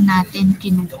 dyan po natin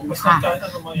kinukuha.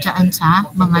 Dyan sa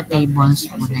mga tables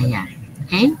po na yan.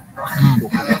 Okay? Yan.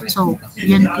 So,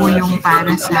 yun po yung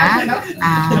para sa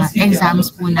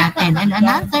exams po natin. And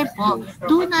another po,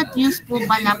 do not use po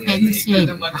pala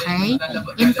pencil, okay?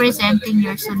 In presenting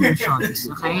your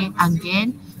solutions, okay?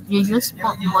 Again, you use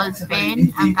po ball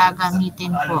pen ang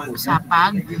gagamitin po sa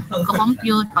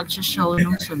pag-compute, pag-show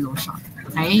ng solution.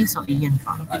 Okay? So, iyan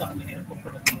po.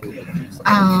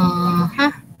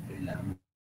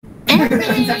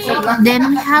 And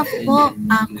then we have po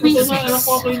quizzes.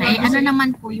 Okay? Ano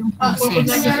naman po yung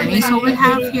quizzes? Okay? So we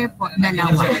have here po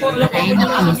dalawa. Okay? Na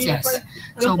quizzes.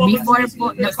 So before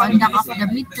po the conduct of the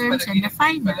midterms and the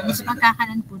finals,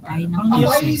 magkakaroon po tayo ng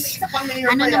quizzes.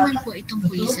 Ano naman po itong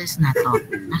quizzes na to?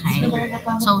 Okay?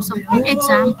 So for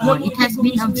example, it has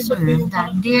been observed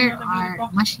that there are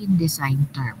machine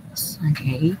design terms.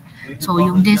 Okay? So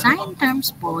yung design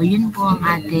terms po, yun po ang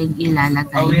ating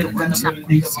ilalagay doon sa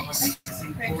quizzes.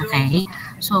 Okay?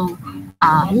 So,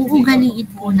 uugaliin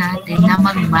po natin na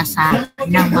magbasa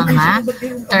ng mga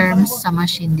terms sa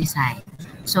machine design.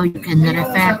 So you can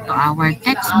refer to our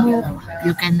textbook,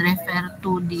 you can refer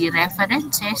to the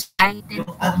references cited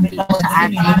dito sa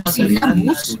ating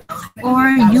syllabus,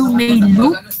 or you may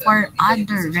look for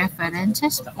other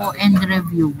references po and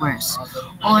reviewers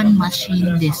on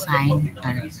machine design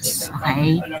terms.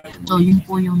 Okay? So yun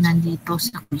po yung nandito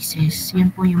sa quizzes.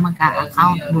 Yun po yung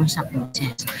mag-a-account doon sa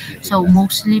quizzes. So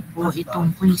mostly po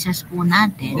itong quizzes po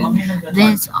natin,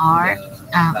 these are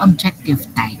objective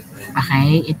type.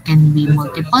 Okay, it can be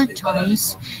multiple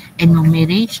choice,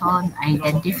 enumeration,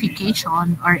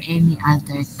 identification, or any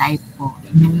other type po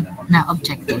na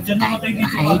objective type.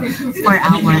 Okay, for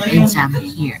our exam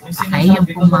here. Okay, yung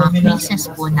po mga quizzes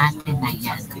po natin na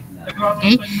yan.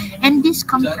 Okay, and this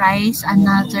comprise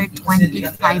another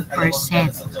 25%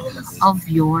 of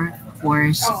your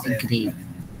course grade.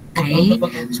 Okay,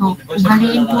 so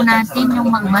ugaliin po natin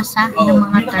yung magbasa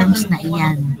ng mga terms na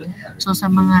iyan. So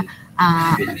sa mga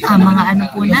ano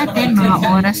po natin, mga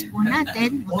oras po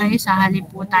natin, okay, sa halip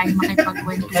po tayo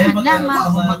makipagkwentuhan lamang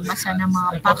o magbasa ng mga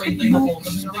pocket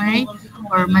books, okay,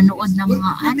 or manood ng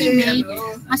mga anime,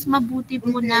 mas mabuti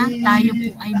po na tayo po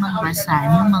ay magbasa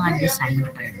ng mga design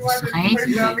terms, okay?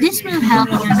 This will help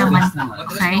you naman po,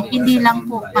 okay? Hindi lang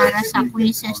po para sa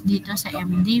quizzes dito sa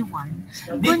MD1,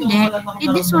 kundi,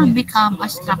 this will become a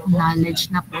stock knowledge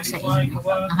na po sa inyo,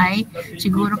 okay?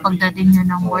 Siguro pagdating nyo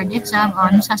ng board exam,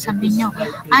 ano sasabihin nyo,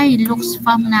 ay, looks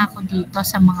fam na ako dito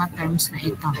sa mga terms na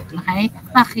ito. Okay?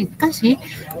 Bakit? Kasi,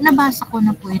 nabasa ko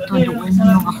na po ito doon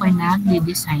nung ako'y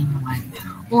nag-design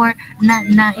 1. Or,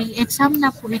 na-exam na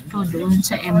po ito doon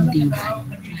sa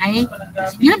MD1. Okay?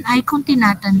 Yun ay kung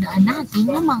tinatandaan natin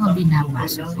yung mga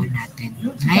binabasa po natin.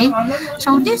 Okay?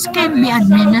 So, this can be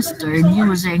administered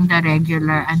using the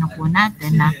regular, ano po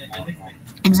natin na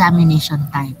examination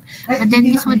type. But then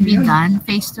this would be done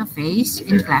face-to-face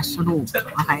in classroom.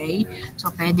 Okay?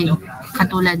 So, pwede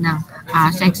katulad ng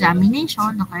sa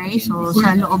examination, okay? So,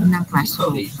 sa loob ng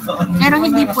classroom. Pero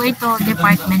hindi po ito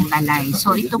departmentalized.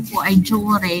 So, ito po ay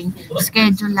during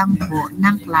schedule lang po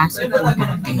ng klase po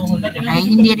natin. Okay?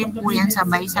 Hindi rin po yan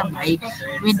sabay-sabay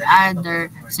with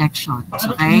other sections.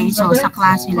 Okay? So, sa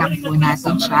klase lang po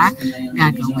natin siya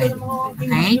gagawin.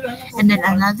 Okay? And then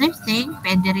another thing,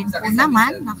 pwede rin po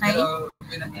naman, okay?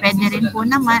 Pwede rin po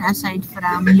naman aside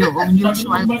from yung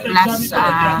usual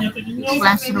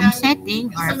classroom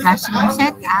setting or classroom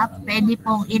setup, pwede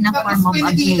pong in a form of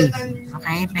a game.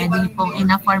 Okay? Pwede pong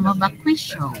in a form of a quiz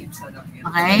show.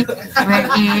 Okay?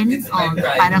 Wherein,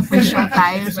 parang quiz show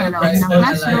tayo sa loob ng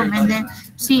classroom and then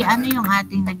see ano yung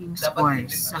ating naging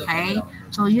scores. Okay?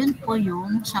 So, yun po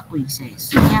yung sa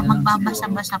quizzes. Kaya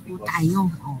magbabasa-basa po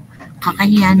tayo.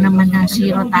 Kakahiyan naman ng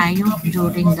 0 tayo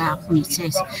during the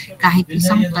quizzes. Kahit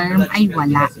isang term ay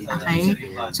wala. Okay?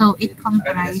 So, it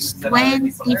comprises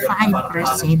 25%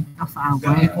 of our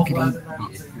grade.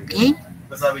 Okay?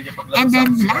 And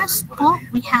then last po,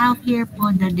 we have here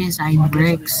po the design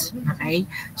works. Okay?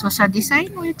 So sa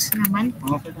design works naman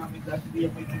po,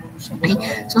 okay?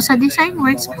 So sa design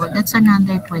works po, that's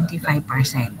another 25%.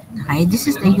 Okay? This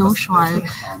is the usual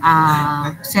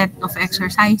set of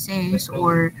exercises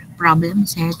or problem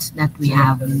sets that we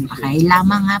have. Okay?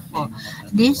 Lamang nga po,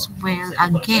 this will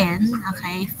again,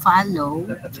 okay, follow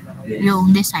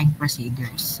yung design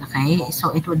procedures. Okay?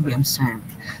 So it would be observed.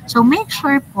 So make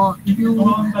sure po you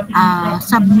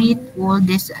submit all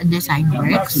these design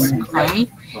works, okay?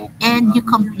 And you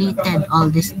completed all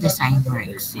these design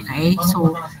works, okay?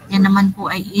 So yan naman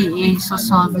po ay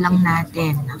i-solve lang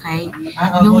natin, okay?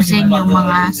 Using yung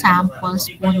mga samples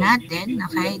po natin,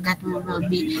 okay? That we will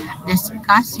be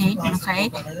discussing, okay?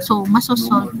 So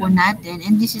masosolve po natin,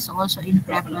 and this is also in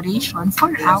preparation for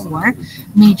our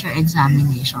major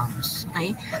examinations,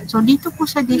 okay? So dito po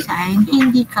sa design,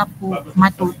 hindi ka po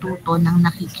matututo ng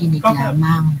nakikinig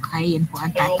lamang. Okay, yan po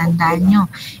ang tatandaan nyo.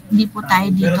 Hindi po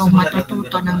tayo dito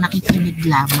matututo ng nakikinig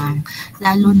lamang.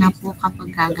 Lalo na po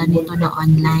kapag ganito na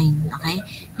online. Okay?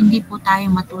 Hindi po tayo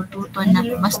matututo na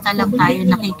basta lang tayo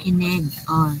nakikinig.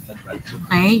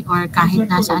 Okay? Or kahit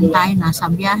nasaan tayo, nasa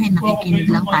biyahe, nakikinig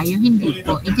lang tayo. Hindi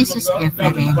po. It is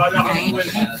different. Okay?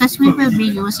 Because we will be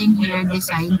using here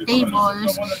design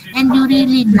tables and you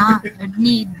really not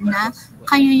need na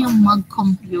kayo yung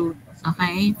mag-compute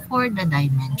Okay, for the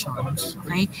dimensions.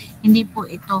 Okay, hindi po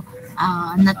ito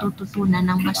natututunan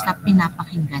ng basta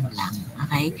pinapakinggan lang.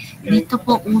 Okay, dito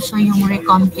po uso yung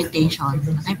recomputation.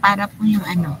 Okay, para po yung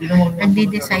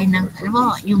nagde-design ng, alam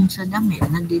mo, yung sa damit,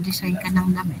 nagde-design ka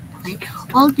ng damit. Okay,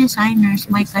 all designers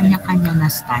may kanya-kanya na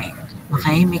style.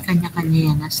 Okay, may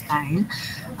kanya-kanya na style.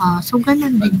 So,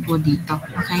 ganun din po dito.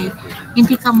 Okay?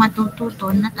 Hindi ka matututo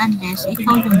not unless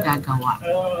ikaw yung gagawa.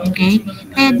 Okay?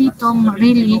 Kaya dito,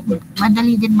 really,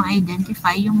 madali din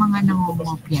ma-identify yung mga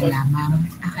nangongopya lamang.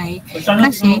 Okay?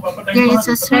 Kasi, there is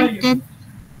a certain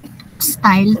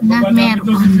style na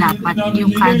meron dapat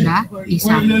yung kada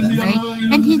isa. Okay?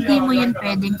 And hindi mo yun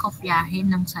pwedeng kopyahin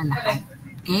ng sa lahat.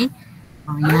 Okay?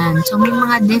 Yan. So, may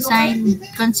mga design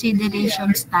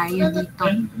considerations tayo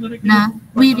dito na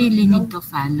we really need to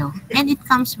follow. And it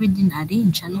comes within a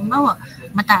range. Halimbawa,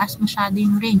 mataas masyado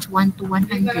yung range, 1 to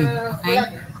 100. Okay?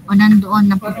 O nandoon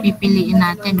na pipiliin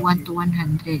natin 1 to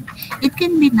 100. It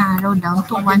can be narrowed down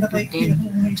to 1 to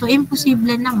 10. So,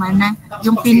 imposible naman na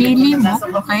yung pinili mo,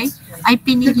 okay, ay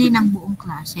pinili ng buong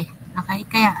klase. Okay?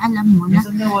 Kaya alam mo na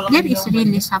there is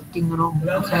really something wrong,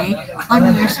 okay, on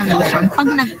your solution pag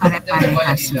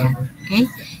nagpare-parehas yan. Okay?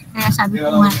 Kaya sabi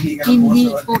ko nga,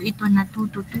 hindi po ito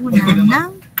natututunan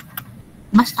ng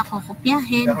basta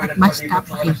kokopyahin at basta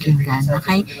pakikinggan.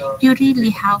 Okay? You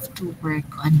really have to work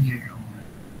on your own.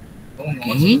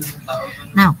 Okay?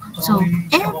 Now, so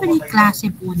every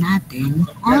klase po natin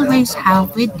always have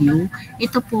with you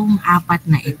ito pong apat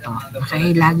na ito.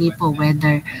 Okay? Lagi po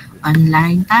whether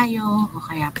online tayo o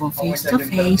kaya po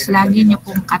face-to-face, lagi niyo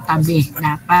pong katabi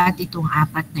dapat itong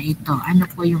apat na ito. Ano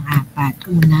po yung apat?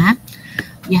 Una,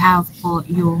 you have po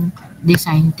yung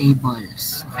design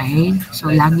tables. Okay?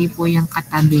 So, lagi po yung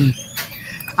katabi.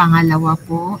 Pangalawa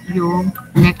po, yung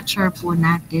lecture po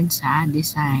natin sa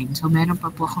design. So, meron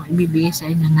pa po akong ibibigay sa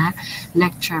inyo na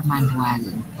lecture manual.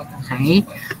 Okay?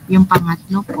 Yung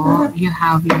pangatlo po, you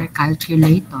have your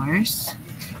calculators.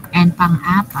 And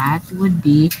pang-apat would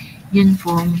be yun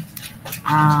pong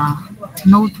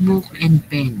notebook and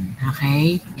pen.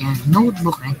 Okay? Yan,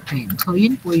 notebook and pen. So,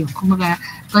 yun po yung, kumaga,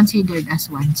 considered as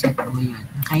one set po yun.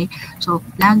 Okay? So,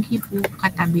 lagi po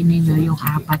katabi ninyo yung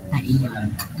apat na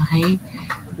iyon. Okay?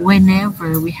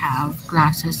 Whenever we have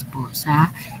classes po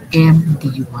sa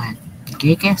MD1.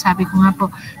 Okay? Kaya sabi ko nga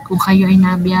po, kung kayo ay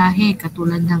nabiyahe,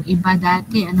 katulad ng iba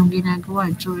dati, anong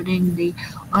ginagawa during the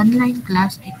online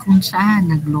class, ay kung saan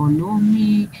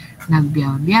naglolomi,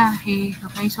 nagbiyahe.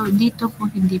 Okay? So, dito po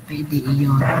hindi pwede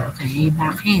iyon. Okay?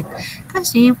 Bakit?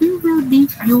 Kasi we will be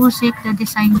using the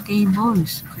design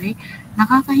tables. Okay?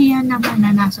 Nakakahiya naman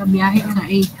na nasa biyahe ka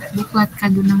ay buklat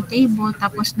ka doon ng table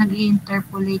tapos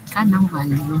nag-interpolate ka ng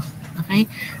value. Okay?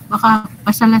 Baka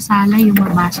pasalasala yung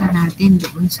mabasa natin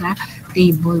doon sa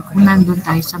table kung nandun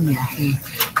tayo sa biyahe.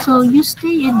 So, you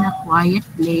stay in a quiet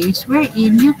place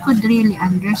wherein you could really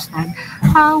understand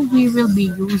how we will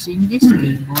be using these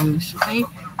tables. Okay?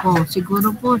 O,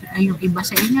 siguro po, ay yung iba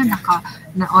sa inyo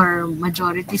or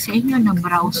majority sa inyo na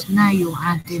browse na yung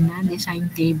atin na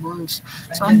design tables.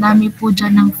 So, ang dami po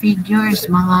dyan ng figures,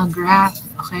 mga graph,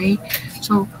 okay?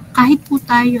 So, kahit po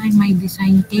tayo ay may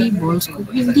design tables, kung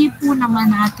hindi po naman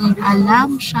natin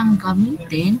alam siyang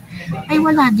gamitin, ay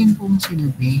wala din pong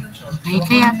silbi. Okay?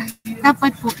 Kaya,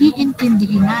 dapat po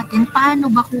iintindihin natin paano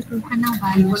ba kukuha ng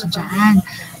values dyan.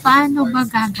 Paano ba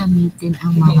gagamitin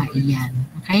ang mga iyan.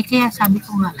 Okay? Kaya sabi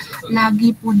ko nga,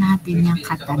 lagi po natin yung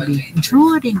katabi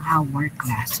during our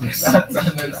classes.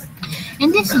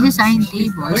 In this design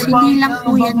tables, hindi lang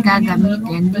po yan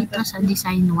gagamitin dito sa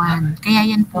design 1.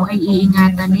 Kaya yan po ay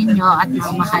iingatan ninyo at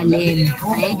mamahalin.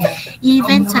 Okay?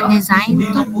 Even sa design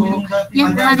 2 po,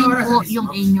 yan pa rin po yung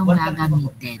inyong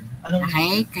gagamitin.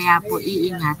 Okay? Kaya po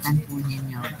iingatan po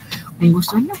ninyo. Kung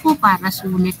gusto nyo po para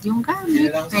sulit yung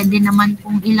gamit, pwede naman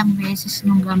pong ilang beses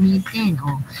nyong gamitin.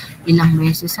 O ilang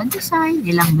beses sa design,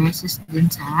 ilang beses din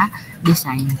sa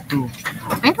design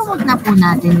 2. Pero wag na po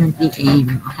natin yung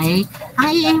i-aim. Okay? Ang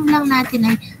i-aim lang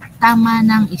natin ay tama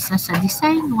ng isa sa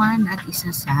design 1 at isa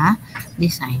sa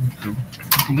design 2.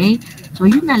 Okay? So,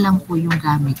 yun na lang po yung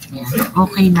gamit niya.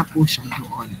 Okay na po siya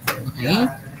doon. Okay?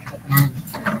 Yan.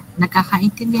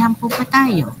 Nakakaintindihan po pa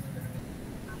tayo?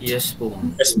 Yes po.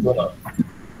 Yes po.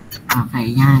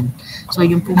 Okay, yan. So,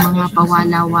 yung po mga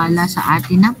pawala-wala sa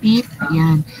atin na PIT,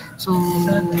 yan. So,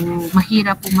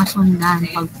 mahirap po masundan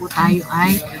pag po tayo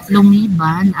ay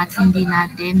lumiban at hindi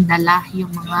natin dala yung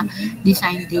mga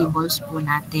design tables po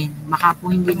natin. Baka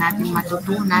po hindi natin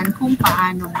matutunan kung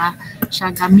paano ba siya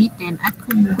gamitin at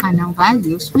kumuha ng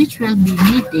values which will be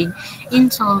needing in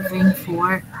solving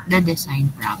for the design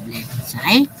problems.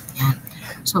 Right? Yan.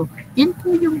 So, yun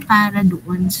po yung para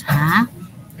doon sa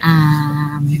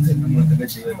um,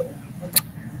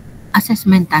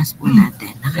 assessment task po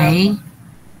natin. Okay?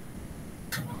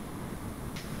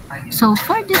 So,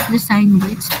 for this design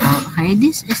bits po, okay,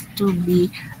 this is to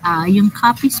be, yung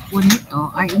copies po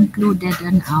nito are included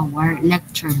in our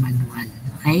lecture manual.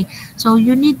 Okay? So,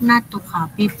 you need not to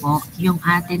copy po yung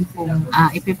atin pong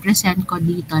ipipresent ko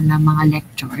dito na mga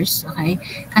lectures. Okay?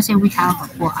 Kasi we have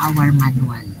po our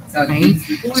manual. Okay?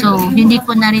 So, hindi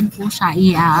ko na rin po siya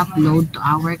i-upload to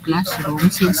our classroom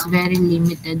since very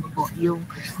limited po yung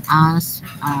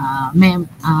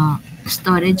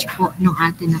storage po ng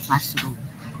atin na classroom.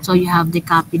 So, you have the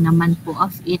copy naman po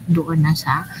of it doon na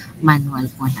sa manual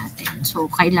po natin. So,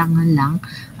 kailangan lang,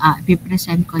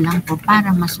 ipipresent ko lang po para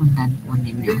masundan po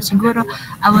ninyo. Siguro,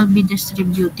 I will be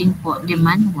distributing po the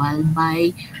manual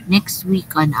by next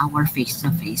week on our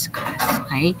face-to-face class.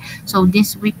 Okay? So,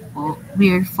 this week po,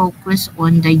 we're focused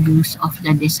on the use of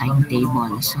the design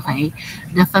tables. Okay?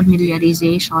 The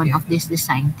familiarization of these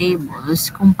design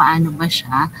tables, kung paano ba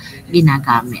siya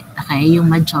ginagamit. Okay? Yung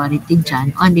majority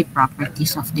dyan on the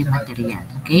properties of the material.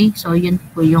 Okay? So, yun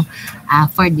po yung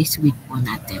for this week po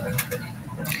natin.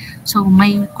 So,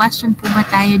 may question po ba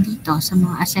tayo dito sa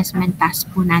mga assessment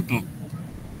task po natin?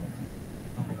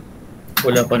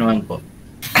 Wala pa naman po.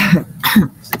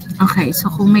 Okay,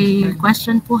 so kung may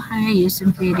question po you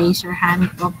simply raise your hand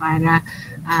po para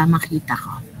makita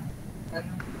ko.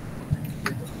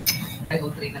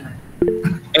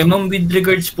 Ma'am, with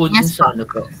regards po din Yes, sa ano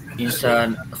po, yung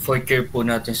sa fourth year po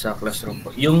natin sa classroom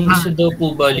po. Yung isa daw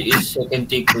po bali is second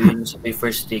take po yun sa may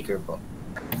first taker po.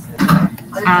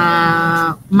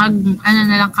 Ano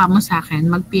na lang kamo sa akin,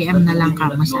 mag-PM na lang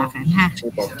kamo sa akin, ha? So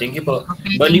po, thank you po.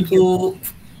 Okay, Bali thank you. po,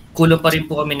 kulang pa rin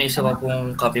po kami na isa pa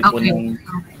pong copy po Okay. ng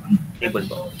table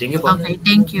po. Thank you po. Okay,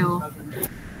 thank you.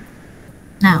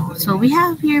 Now, so we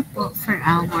have here po for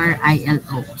our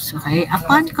ILOs, okay?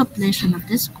 Upon completion of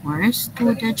this course,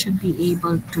 students should be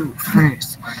able to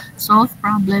first solve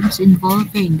problems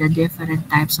involving the different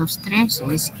types of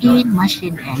stresses in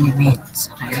machine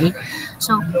elements, okay?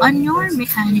 So, on your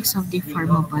mechanics of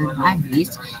deformable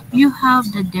bodies, you have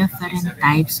the different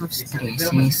types of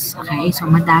stresses, okay? So,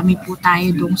 madami po tayo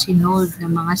dong sinolve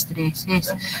ng mga stresses.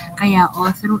 Kaya,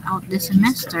 all throughout the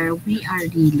semester, we are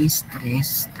really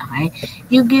stressed, okay?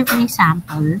 You give me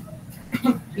sample.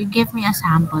 You give me a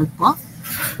sample po.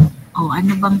 O,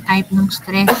 ano bang type ng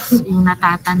stress yung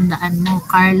natatandaan mo?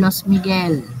 Carlos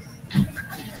Miguel.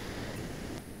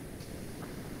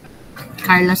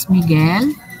 Carlos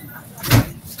Miguel?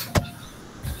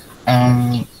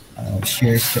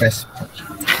 Shear stress.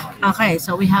 Okay,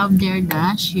 so we have there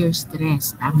the shear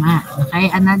stress. Tama. Okay,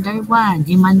 another one.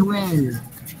 Emmanuel.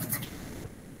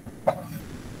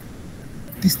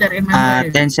 Mr. Emmanuel.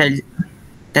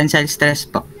 Tensile stress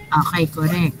po. Okay,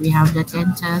 correct. We have the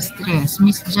tensile stress.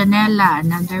 Miss Janella,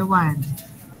 another one.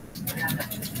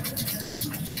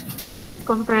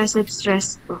 Compressive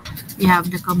stress po. We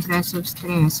have the compressive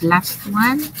stress. Last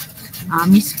one,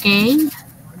 Miss Kay.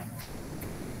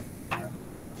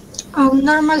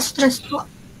 Normal stress po.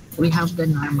 We have the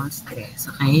normal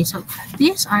stress. Okay, so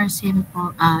these are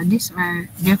simple. These are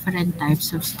different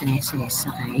types of stresses.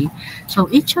 Okay,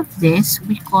 so each of this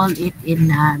we call it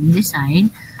in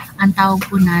design. Ang tawag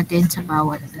po natin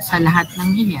sa lahat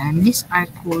ng iyan, these are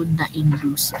called the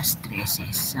induced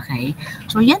stresses. Okay?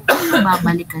 So, yan po yung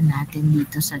babalikan natin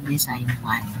dito sa design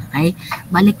 1. Okay?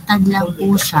 Baliktad lang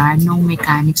po siya nung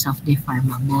mechanics of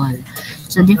deformable.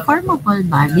 So, deformable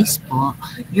bodies po,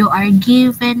 you are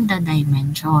given the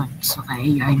dimensions. Okay?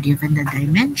 You are given the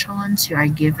dimensions, you are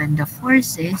given the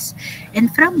forces,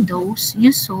 and from those, you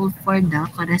solve for the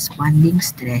corresponding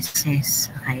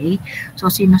stresses. Okay? So,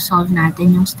 sinusolve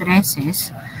natin yung stresses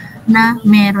na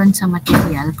meron sa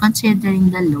material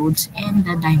considering the loads and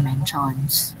the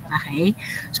dimensions. Okay?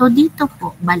 So, dito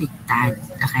po, baliktad.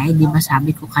 Okay? Di ba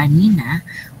sabi ko kanina,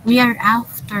 we are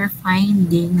after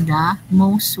finding the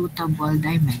most suitable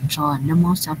dimension, the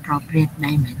most appropriate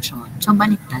dimension. So,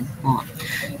 baliktad po.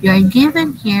 You are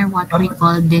given here what we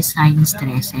call design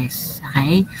stresses.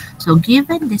 Okay? So,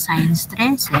 given design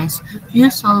stresses,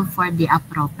 you solve for the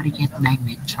appropriate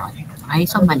dimension. Okay?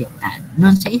 So, baliktad.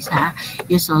 Doon sa isa,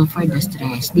 you solve for the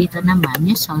stress. Dito naman,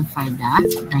 you solve for the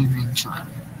dimension.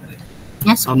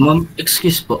 Yes po. Ma'am,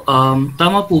 excuse po.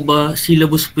 Tama po ba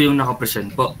syllabus po yung nakapresent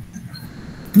po?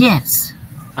 Yes.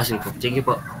 Sige po. Thank you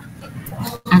po.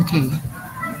 Okay.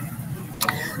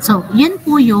 So, yun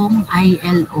po yung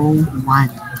ILO 1.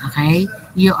 Okay?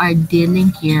 You are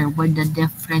dealing here with the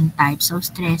different types of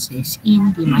stresses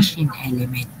in the machine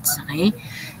elements. Okay?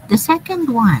 The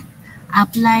second one,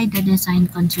 Apply the design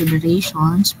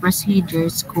considerations,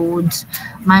 procedures, codes,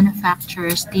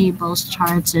 manufacturers, tables,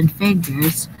 charts, and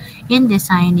figures in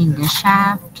designing the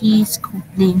shaft, keys,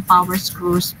 coupling, power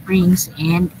screws, springs,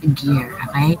 and gear.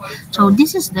 Okay? So,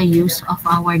 this is the use of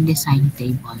our design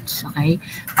tables. Okay?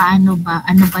 Ano ba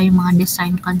yung mga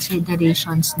design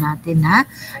considerations natin na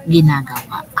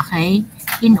ginagawa? Okay?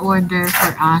 In order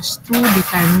for us to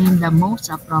determine the most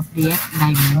appropriate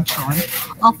dimension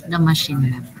of the machine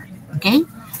member. Okay?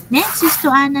 Next is to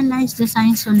analyze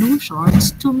design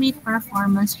solutions to meet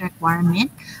performance requirement,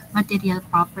 material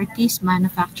properties,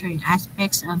 manufacturing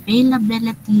aspects,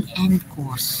 availability, and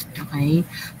cost. Okay?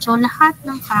 So, lahat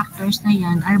ng factors na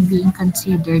yan are being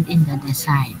considered in the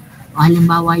design. O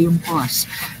halimbawa yung cost.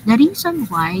 The reason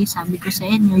why, sabi ko sa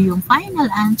inyo, yung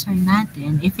final answer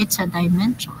natin, if it's a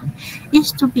dimension,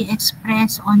 is to be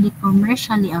expressed on the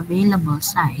commercially available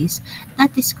size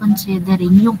that is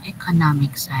considering yung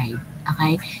economic side.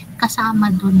 Okay? Kasama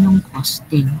dun yung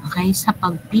costing. Okay? Sa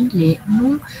pagpili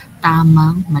ng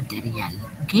tamang material.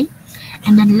 Okay?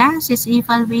 And then last is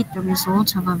evaluate the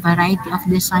results of a variety of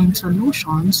design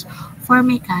solutions for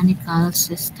mechanical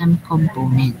system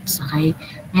components. Okay?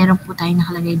 Meron po tayong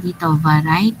nakalagay dito,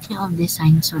 variety of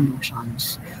design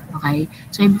solutions. Okay?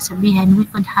 So, ibig sabihin, we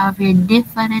could have here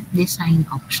different design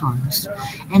options.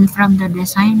 And from the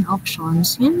design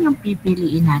options, yun yung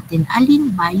pipiliin natin.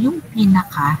 Alin ba yung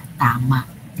pinaka-tama?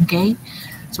 Okay?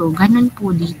 So, ganun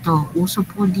po dito. Uso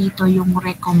po dito yung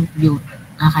recompute.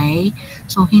 Okay?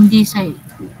 So, hindi sa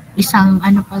isang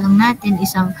ano pa lang natin,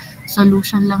 isang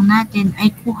solution lang natin,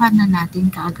 ay kuha na natin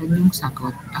kaagad yung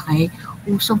sagot. Okay?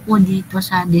 Uso po dito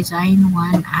sa design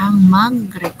 1 ang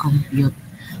mag-recompute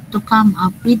to come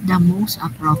up with the most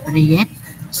appropriate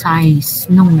size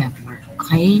ng member.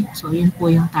 Okay? So, yun po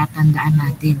yung tatandaan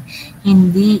natin.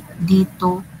 Hindi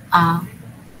dito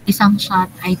isang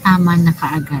shot ay tama na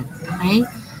kaagad. Okay?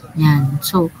 Yan.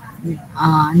 So,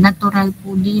 natural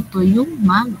po dito yung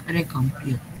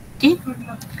mag-recompute. Okay?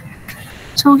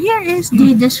 So, here is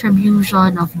the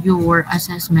distribution of your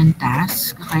assessment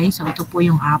task. Okay? So, ito po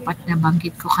yung apat na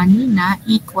banggit ko kanina.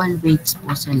 Equal weights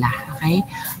po sila. Okay?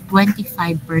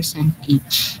 25%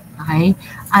 each. Okay?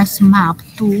 As map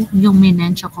to yung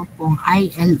minensyo ko pong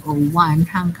ILO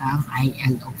 1 hanggang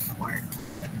ILO 4.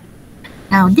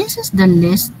 Now, this is the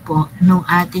list po ng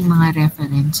ating mga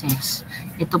references.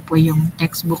 Ito po yung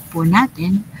textbook po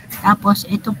natin. Tapos,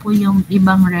 ito po yung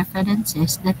ibang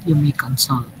references that you may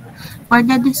consult. For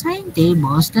the design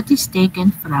tables, that is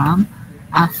taken from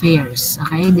FAIRS.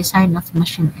 Okay? Design of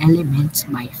Machine Elements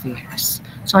by FAIRS.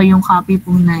 So, yung copy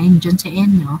po na dyan sa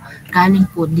inyo, galing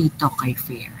po dito kay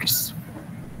FAIRS.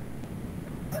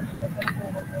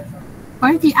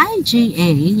 For the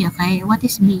IGA, okay, what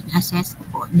is being assessed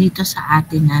po dito sa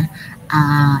atin na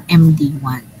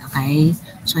MD1, okay?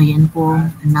 So, yan po,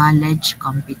 knowledge,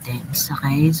 competence,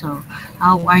 okay? So,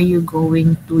 how are you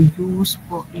going to use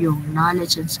po yung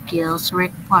knowledge and skills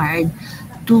required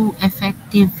to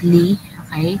effectively,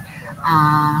 okay,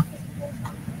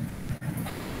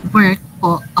 work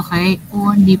po, okay,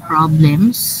 on the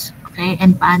problems. Okay,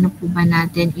 and paano po ba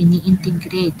natin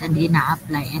ini-integrate and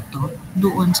ina-apply ito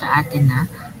doon sa atin na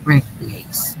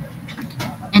workplace.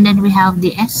 And then we have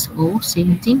the SO,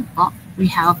 same thing po.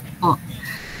 We have po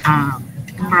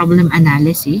problem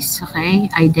analysis,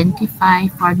 okay? Identify,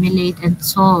 formulate, and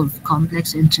solve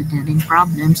complex engineering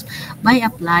problems by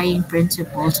applying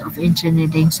principles of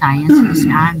engineering sciences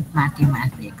and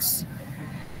mathematics.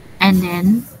 And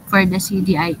then for the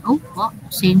CDIO po,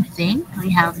 same thing.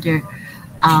 We have their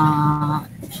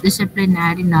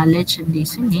disciplinary knowledge and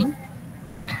listening.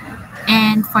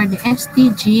 And for the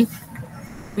STG,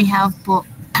 we have po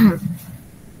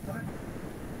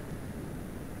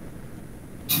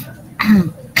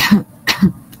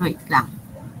wait lang.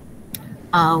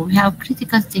 We have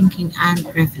critical thinking and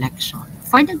reflection.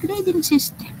 For the grading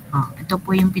system, ito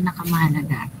po yung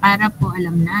pinakamahalaga para po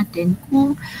alam natin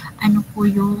kung ano po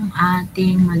yung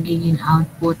ating magiging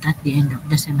output at the end of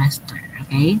the semester.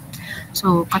 Okay?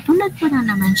 So, katulad po na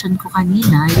na-mention ko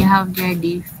kanina, you have there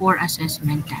the 4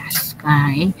 assessment tasks.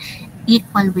 Okay?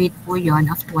 Equal weight po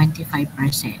yon of 25%.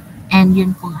 And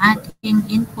yun pong ating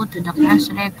input to the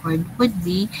class record would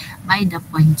be by the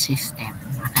point system.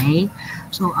 Okay?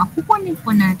 So, ang kukunin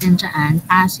po natin dyan,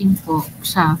 passing po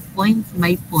sa point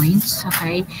by points.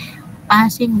 Okay?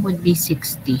 Passing would be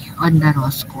 60 on the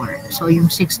raw score. So, yung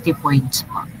 60 points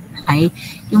po. Okay?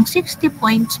 Yung 60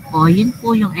 points po, yun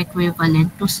po yung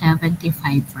equivalent to 75%.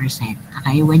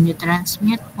 Okay? When you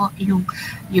transmit po yung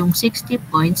 60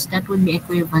 points, that would be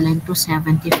equivalent to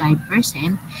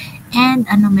 75%. and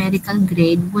a numerical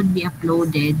grade would be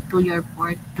uploaded to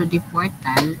to the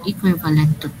portal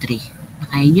equivalent to 3.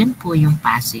 Okay, yun po yung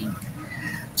passing.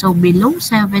 So below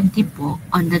 70 po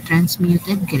on the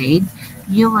transmuted grade,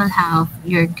 you will have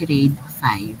your grade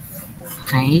 5.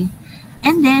 Okay?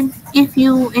 And then, if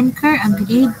you incur a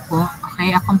grade po,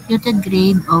 okay, a computed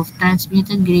grade of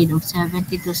transmuted grade of 70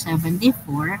 to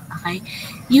 74, okay,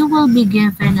 you will be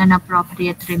given an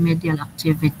appropriate remedial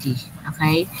activity,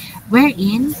 okay,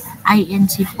 wherein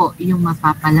INC po yung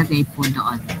mapapalagay po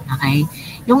doon, okay.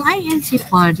 Yung INC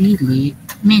po really,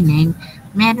 meaning,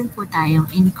 meron po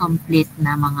tayong incomplete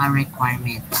na mga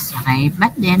requirements, okay,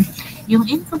 but then, yung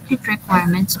incomplete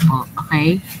requirements po,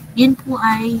 okay, yun po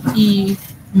ay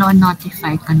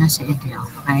no-notify ko na sa inyo,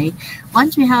 okay?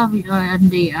 Once we have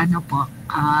the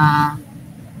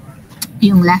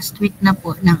yung last week na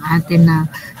po ng atin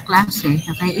na klase,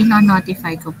 okay,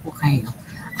 ino-notify ko po kayo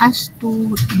as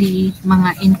to the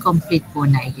mga incomplete po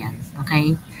na iyan,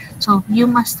 okay? So,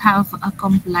 you must have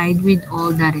complied with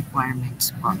all the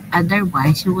requirements po.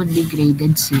 Otherwise, you would be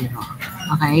graded 0,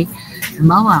 okay?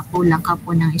 Halimbawa, kulang ka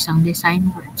po ng isang design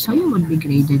work, so you would be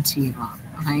graded 0.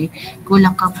 Okay?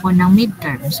 Kulang ka po ng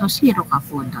midterm, so 0 ka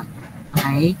po doon.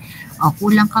 Okay? O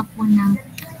kulang ka po ng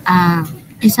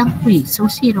isang quiz, so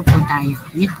 0 po tayo.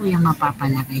 Yun po yung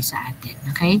mapapalagay sa atin.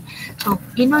 Okay? So,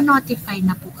 ino-notify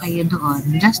na po kayo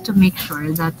doon just to make sure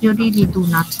that you really do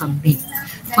not submit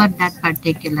for that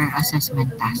particular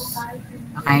assessment task.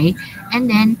 Okay? And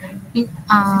then,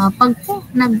 pag po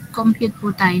nag-compute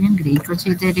po tayo ng grade,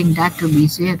 considering that to be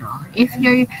 0, if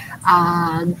your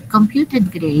computed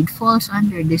grade falls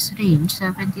under this range,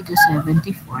 70 to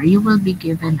 74, you will be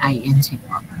given INC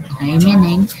po. Okay?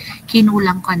 Meaning,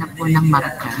 kinulang ka na po ng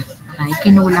marka.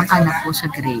 Okay? Kinulang ka na po sa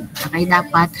grade. Okay?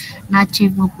 Dapat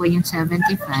na-achieve mo po yung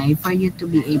 75 for you to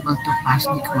be able to pass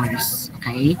the course.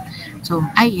 Okay? So,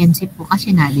 INC po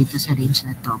kasi na dito sa range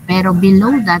na to. Pero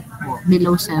below that po,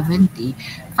 below 70,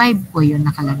 5 po yun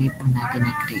nakalagay po natin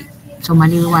na grade. So,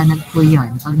 maliwanag po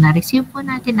yun. Pag na-receive po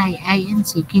natin ay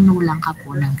INC, kinulang ka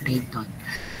po ng grade doon.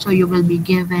 So, you will be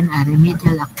given a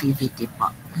remedial activity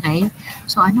po. Okay?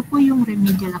 So, ano po yung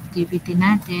remedial activity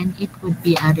natin? It would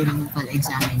be a removal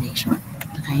examination.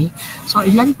 Okay? So,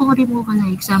 ilan pong removal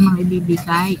exam ang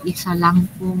ibibigay? Isa lang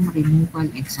pong removal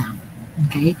exam.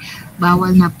 Okay?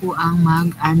 Bawal na po ang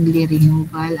mag-unli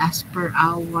removal as per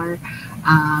our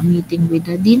meeting with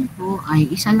the dean po ay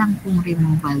isa lang pong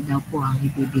removal daw po ang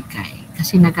ibibigay.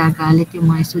 Kasi nagagalit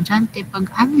yung mga estudyante pag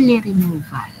unli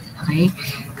removal. Okay?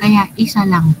 Kaya isa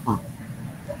lang po.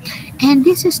 And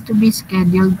this is to be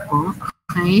scheduled po,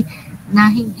 okay, na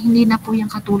hindi na po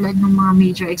yung katulad ng mga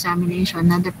major examination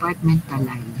na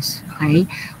departmentalized. Okay?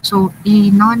 So,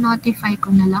 i-notify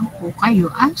ko na lang po kayo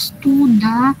as to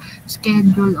the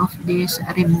schedule of this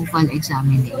removal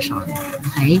examination.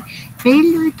 Okay?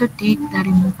 Failure to take the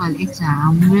removal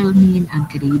exam will mean a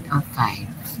grade of 5.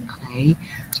 Okay?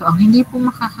 So, ang hindi po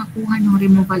makakakuha ng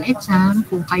removal exam,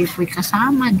 kung kayo po'y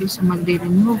kasama doon sa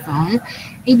magre-removal,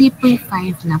 hindi po'y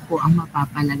 5 na po ang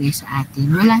mapapalagay sa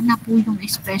atin. Wala na po yung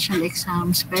special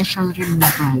exam, special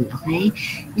removal. Okay?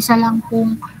 Isa lang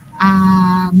pong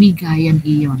bigayan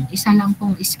iyon. Isa lang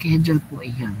pong schedule po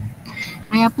iyon.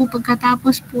 Kaya po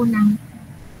pagkatapos po ng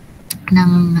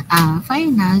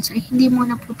finals, ay hindi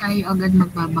muna po tayo agad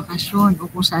magbabakasyon o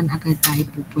kung saan agad tayo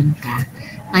pupunta.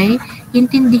 Okay?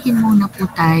 Intindihin muna po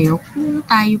tayo kung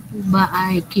tayo po ba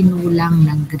ay kinulang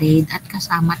ng grade at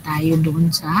kasama tayo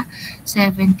doon sa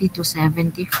 70 to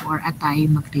 74 at tayo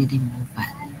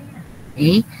magre-removal.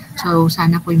 Okay? So,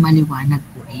 sana po'y maliwanag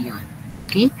po iyon.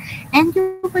 Okay? And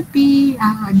you would be,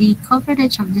 the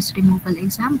coverage of this removal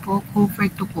exam po, cover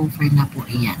to cover na po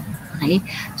iyan. Okay?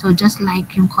 So, just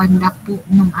like yung conduct po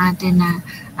nung atin na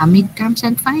midterms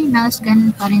and finals,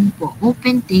 ganun pa rin po.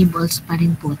 Open tables pa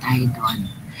rin po tayo doon.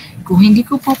 Kung hindi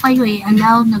ko po kayo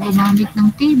i-allow na gumamit ng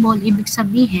table, ibig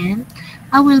sabihin,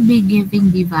 I will be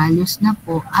giving the values na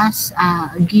po as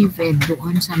given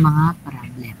doon sa mga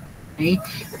problem. Okay?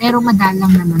 Pero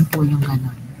madalang naman po yung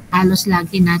ganun. Halos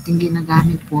lagi natin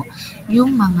ginagamit po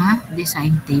yung mga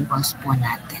design tables po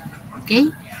natin. Okay?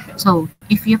 So,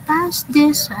 if you pass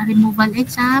this removal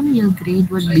exam, your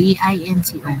grade would be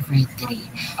INC over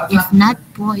 3. If not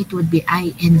po, it would be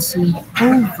INC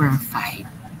over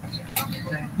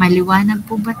 5. Maliwanag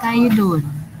po ba tayo doon?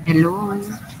 Hello?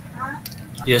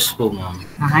 Yes po, ma'am.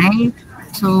 Okay?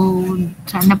 So,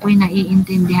 sana po yung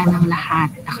naiintindihan ng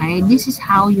lahat. Okay? This is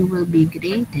how you will be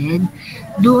graded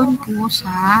doon po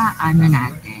sa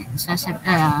natin, sa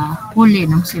huli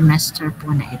ng semester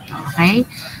po na ito. Okay?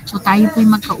 So, tayo po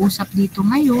yung magkausap dito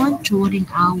ngayon during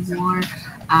our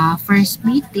first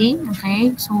meeting.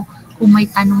 Okay? So, kung may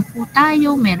tanong po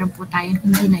tayo, meron po tayong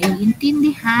hindi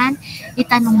naiintindihan,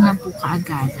 itanong na po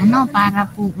kaagad. Para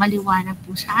po maliwanag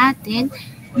po sa atin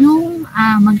yung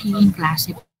magiging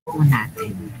klase po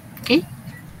natin. Okay?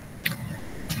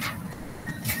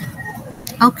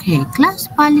 Okay, class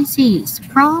policies.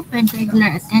 Prompt and regular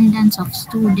attendance of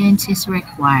students is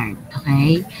required.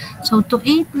 Okay, so to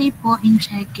aid me po in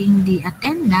checking the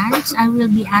attendance, I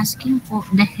will be asking for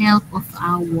the help of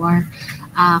our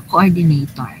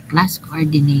coordinator, class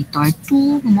coordinator,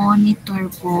 to monitor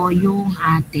po yung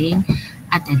ating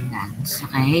attendance.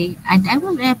 Okay, and I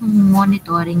will be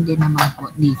monitoring din naman po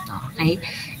dito. Okay,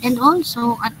 and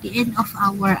also at the end of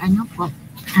our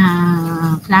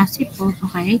klase po,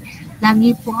 okay,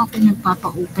 lagi po ako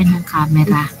nagpapa-open ng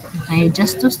camera, okay,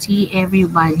 just to see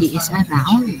everybody is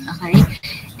around, okay,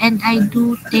 and I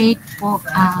do take po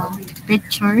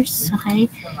pictures,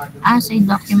 okay, as a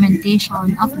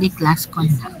documentation of the class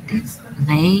conducted,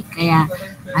 okay, kaya,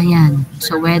 ayan,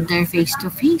 so whether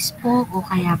face-to-face po o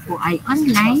kaya po ay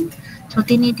online, so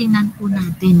tinitingnan po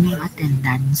natin yung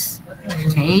attendance,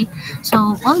 okay,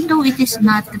 so although it is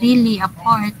not really a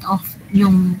part of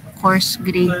yung course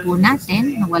grade po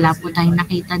natin, wala po tayong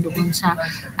nakita doon sa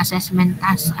assessment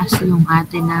task as yung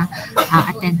atin na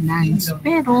attendance.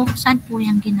 Pero, saan po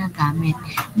yung ginagamit?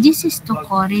 This is to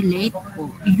correlate po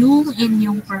yung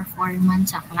inyong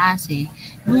performance sa klase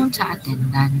doon sa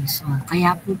attendance. So,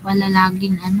 kaya po pala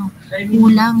laging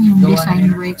kulang yung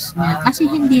design works niya kasi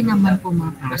hindi naman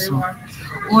pumapasok.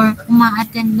 Or,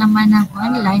 uma-attend naman ng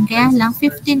online, kaya lang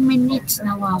 15 minutes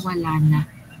nawawala na.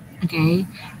 Okay,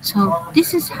 so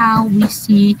this is how we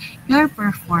see your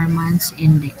performance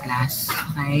in the class.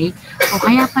 Okay, o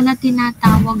kaya pala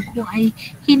tinatawag ko ay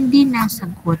hindi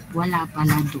nasagot, wala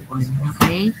pala doon.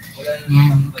 Okay,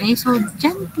 yan. Okay, so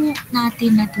dyan po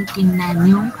natin natitingnan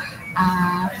yung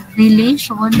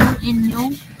relation ng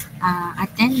inyong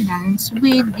attendance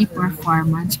with the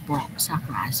performance po sa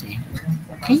klase.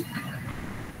 Okay.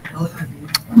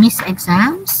 Miss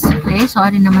exams, okay,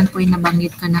 sorry naman po yung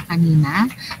nabanggit ko na kanina,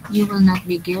 you will not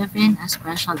be given a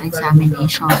special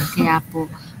examination. Kaya po,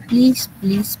 please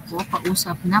po,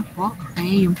 pausap na po,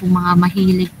 okay, yung po mga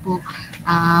mahilig po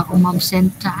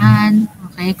umabsent saan,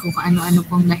 okay, kung ano-ano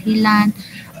pong dahilan,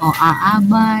 o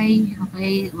aabay,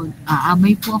 okay, o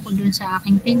aabay po ako dun sa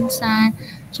aking pinsan,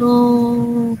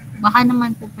 so, baka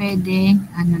naman po pwedeng,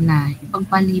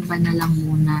 ipagpaliban na lang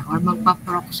muna, or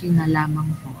magpa-proxy na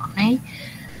lamang po, okay?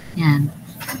 Yan.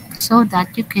 So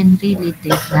that you can really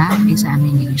take the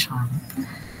examination.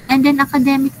 And then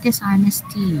academic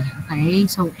dishonesty. Okay?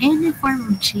 So any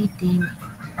form of cheating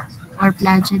or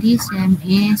plagiarism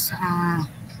is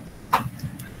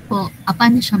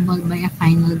punishable by a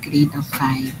final grade of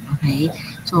 5. Okay?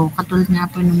 So katulad nga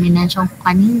po nung minention ko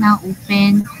kanina,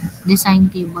 open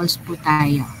design tables po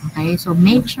tayo. Okay? So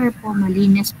make sure po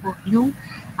malinis po yung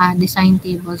design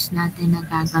tables natin na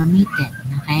gagamitin.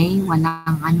 Okay?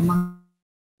 Walang anumang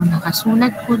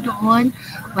nakasulat po doon,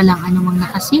 walang anumang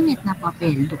nakasingit na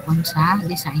papel doon sa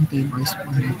design tables po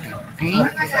natin. Okay?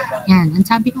 Yan. Ang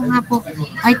sabi ko nga po,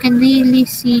 I can really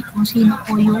see kung sino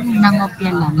po yung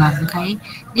nangopya lamang. Okay?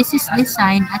 This is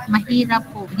design at mahirap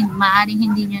po. Maaring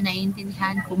hindi nyo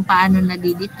naiintindihan kung paano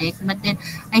nadidetect, but then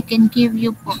I can give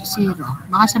you po 0.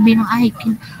 Baka sabihin nyo,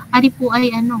 ari po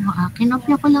ay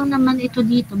kinopya ko lang naman ito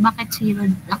dito. Bakit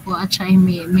 0 ako at siya ay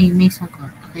may sagot?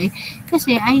 Okay?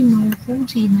 Kasi I know kung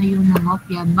sino yung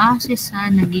nangopya base sa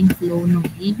naging flow ng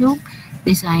iyong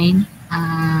design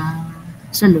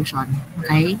solution.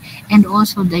 Okay? And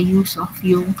also the use of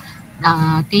yung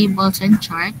tables and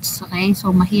charts. Okay?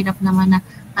 So, mahirap naman na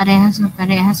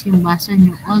parehas yung basa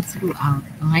nyo all throughout.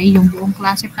 Okay? Yung buong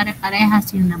klase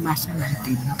pare-parehas yung nabasa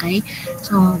natin. Okay?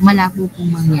 So, malabo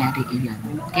pong mangyari iyon.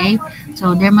 Okay?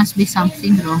 So, there must be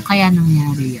something wrong kaya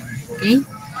nangyari yun. Okay?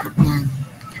 Yan.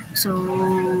 So,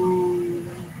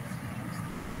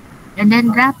 and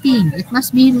then drafting. It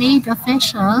must be made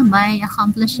official by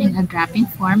accomplishing a drafting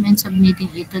form and submitting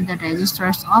it to the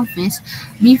registrar's office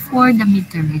before the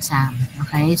midterm exam.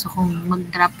 Okay? So, kung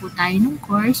mag-draft po tayo ng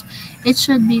course, it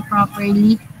should be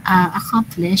properly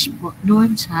accomplished po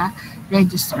doon sa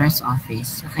registrar's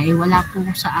office. Okay? Wala po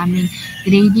sa aming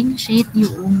grading sheet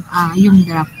yung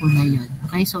draft po na yun.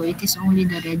 Okay? So, it is only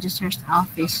the registrar's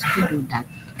office to do that.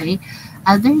 Okay?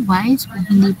 Otherwise, kung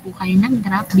hindi po kayo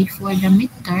nag-draft before the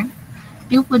midterm,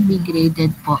 you would be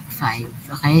graded po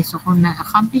 5. Okay? So, kung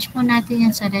na-accomplish po natin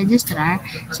yan sa registrar,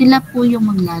 sila po yung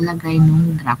maglalagay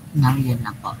ng draft na yun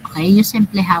na po. Okay? You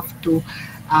simply have to,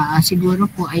 siguro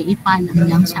po ay ipalam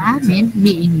lang sa amin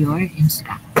being your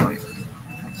instructor.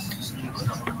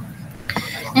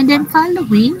 And then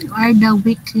following are the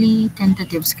weekly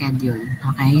tentative schedule.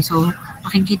 Okay, so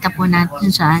makikita po natin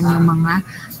dyan yung mga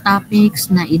topics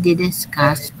na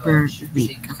i-discuss per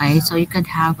week. Okay, so you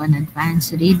could have an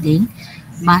advanced reading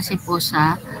base po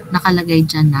sa nakalagay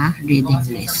dyan na reading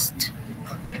list.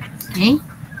 Okay,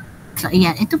 so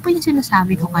ayan, ito po yung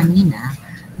sinasabi ko kanina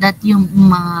that yung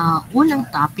mga unang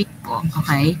topic po,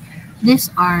 okay,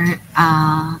 these are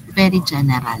very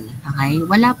general. Okay?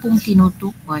 Wala pong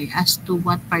tinutukoy as to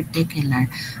what particular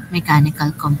mechanical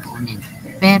component.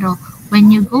 Pero when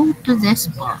you go to this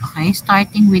po, okay,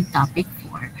 starting with topic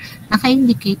 4,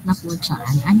 naka-indicate na po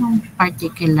dyan anong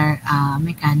particular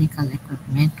mechanical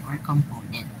equipment or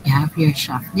component. You have your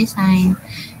shaft design,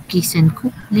 keys and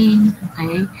coupling,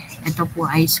 okay? Ito po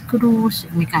ay screws,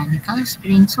 mechanical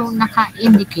spring. So,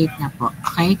 naka-indicate na po,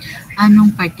 okay?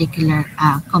 Anong particular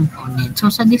component.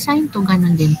 So, sa design to,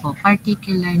 ganun din po.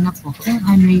 Particular na po kung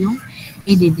ano yung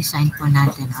i-design po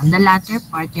natin. On the latter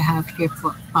part, you have your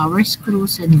power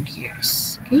screws and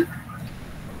gears. Okay?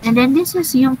 And then, this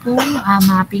is yung po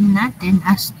mapping natin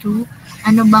as to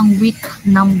ano bang week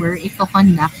number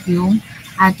i-conduct yung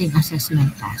ating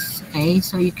assessment task. Okay?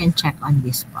 So, you can check on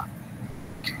this po.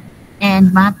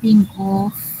 And mapping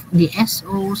of the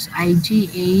SOs,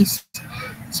 IGAs,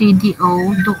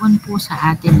 CDO, doon po sa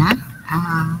atin na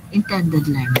intended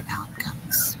learning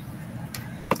outcomes.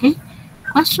 Okay?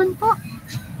 Question po?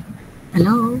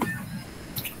 Hello?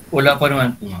 Wala pa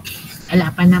naman po. Wala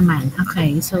pa naman.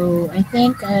 Okay. So, I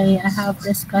think I have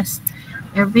discussed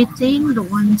everything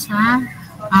doon sa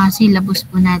syllabus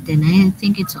po natin. I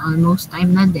think it's almost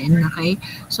time na din, okay?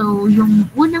 So,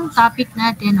 yung unang topic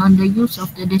natin on the use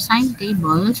of the design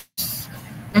tables,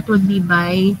 that would be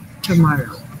by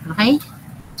tomorrow, okay?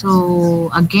 So,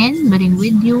 again, bring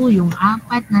with you yung 4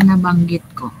 na nabanggit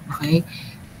ko, okay?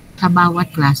 Sa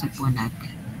bawat klase po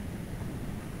natin.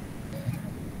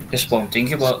 Yes po,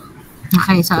 thank you po.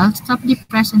 Okay, so I'll stop the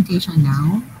presentation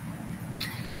now.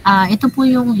 Ito po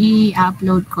yung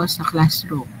i-upload ko sa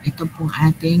classroom. Ito pong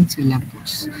ating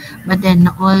syllabus. But then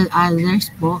all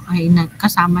others po ay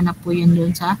kasama na po yun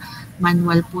dun sa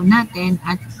manual po natin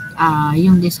at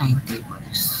yung design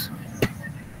tables.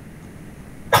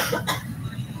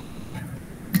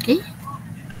 Okay?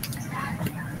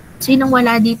 Sinong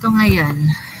wala dito ngayon?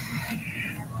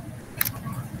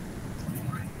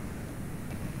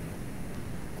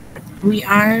 We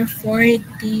are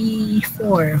 44.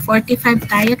 45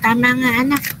 tayo. Tama nga,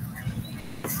 anak.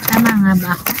 Tama nga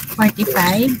ba ako?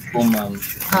 45? Po, ma'am.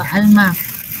 Alma,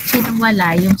 sinong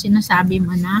wala? Yung sinasabi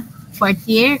mo na 4th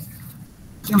year?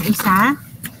 Yung isa?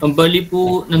 Ang bali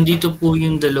po, nandito po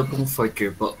yung 2 4th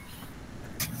year po.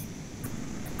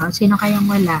 Sino kayang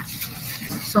wala?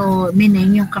 So,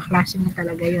 Mineng, yung kaklase mo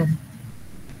talaga yun.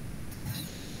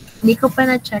 Hindi ko pa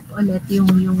na-check ulit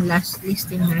yung last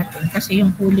listing natin kasi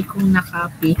yung huli kong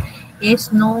na-copy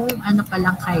is no, ano pa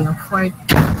lang kayo,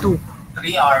 42.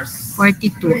 3 hours.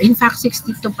 42. In fact,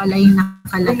 62 pala yung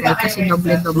nakalagay kasi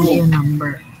doble-doble yung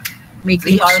number. May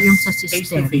glitch yung sa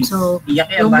system. So,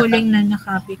 yung huling na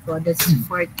na-copy ko, that's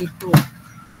 42.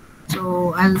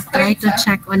 So, I'll try to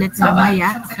check ulit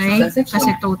mamaya, okay?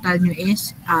 Kasi total nyo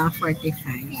is 45.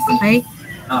 Okay?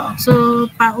 So,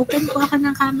 pa-open po ako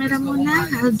ng camera muna.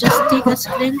 I'll just take a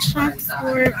screenshot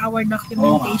for our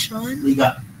documentation.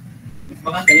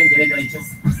 Maganda yung dire-diretso.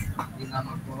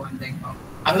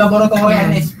 Ang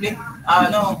laboratory is split.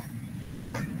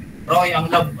 Roy,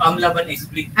 ang laban is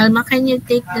split. Alma, can you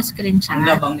take the screenshot? Ang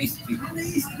labang is split.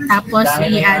 Tapos,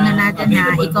 i-ano natin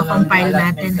ha, i-compile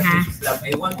natin ha.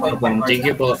 Thank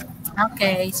you po.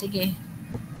 Okay, sige.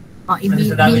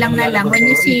 Bilang na lang. When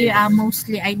you see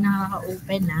mostly ay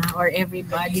nakaka-open na or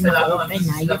everybody naka-open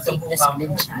na, you take the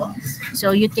screenshot.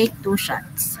 So, you take 2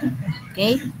 shots.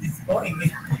 Okay?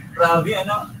 Grabe,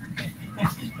 ano?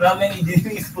 Grabe ang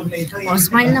engineering school na ito.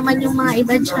 Smile naman yung mga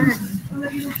iba dyan.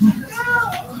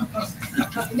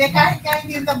 Hindi, kahit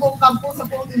yung buong campus sa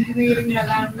buong engineering na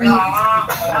lang.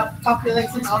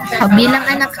 Population of Bilang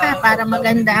anak ka, para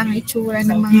maganda ang itsura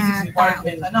ng mga tao.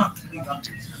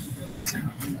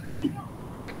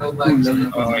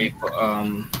 Okay po,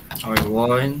 okay,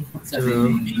 1,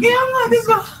 2. Kaya nga, di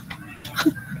ba?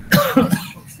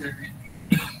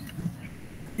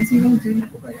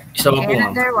 Isa pa po,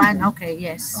 ma'am. Another one, okay,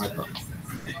 yes.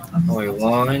 Okay,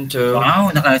 1, 2.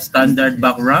 Wow, naka-standard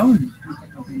background.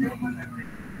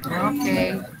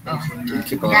 Okay. Thank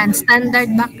you po. Yan,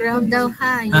 standard background daw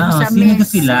ha. Yung sa sino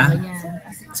mess. sila? So, yan.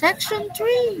 Section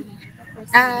 3.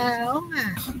 Oo nga.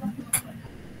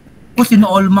 Sino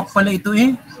Olmac pala ito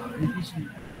eh?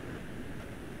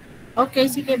 Okay,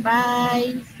 sige,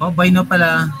 bye. Oh, bye na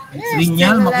pala. Yes,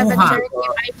 Linyal, till makuha. 11:30.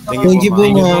 Bye po. Thank you po,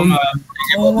 Thank you po, ma'am. ma'am.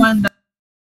 Oh, Wanda.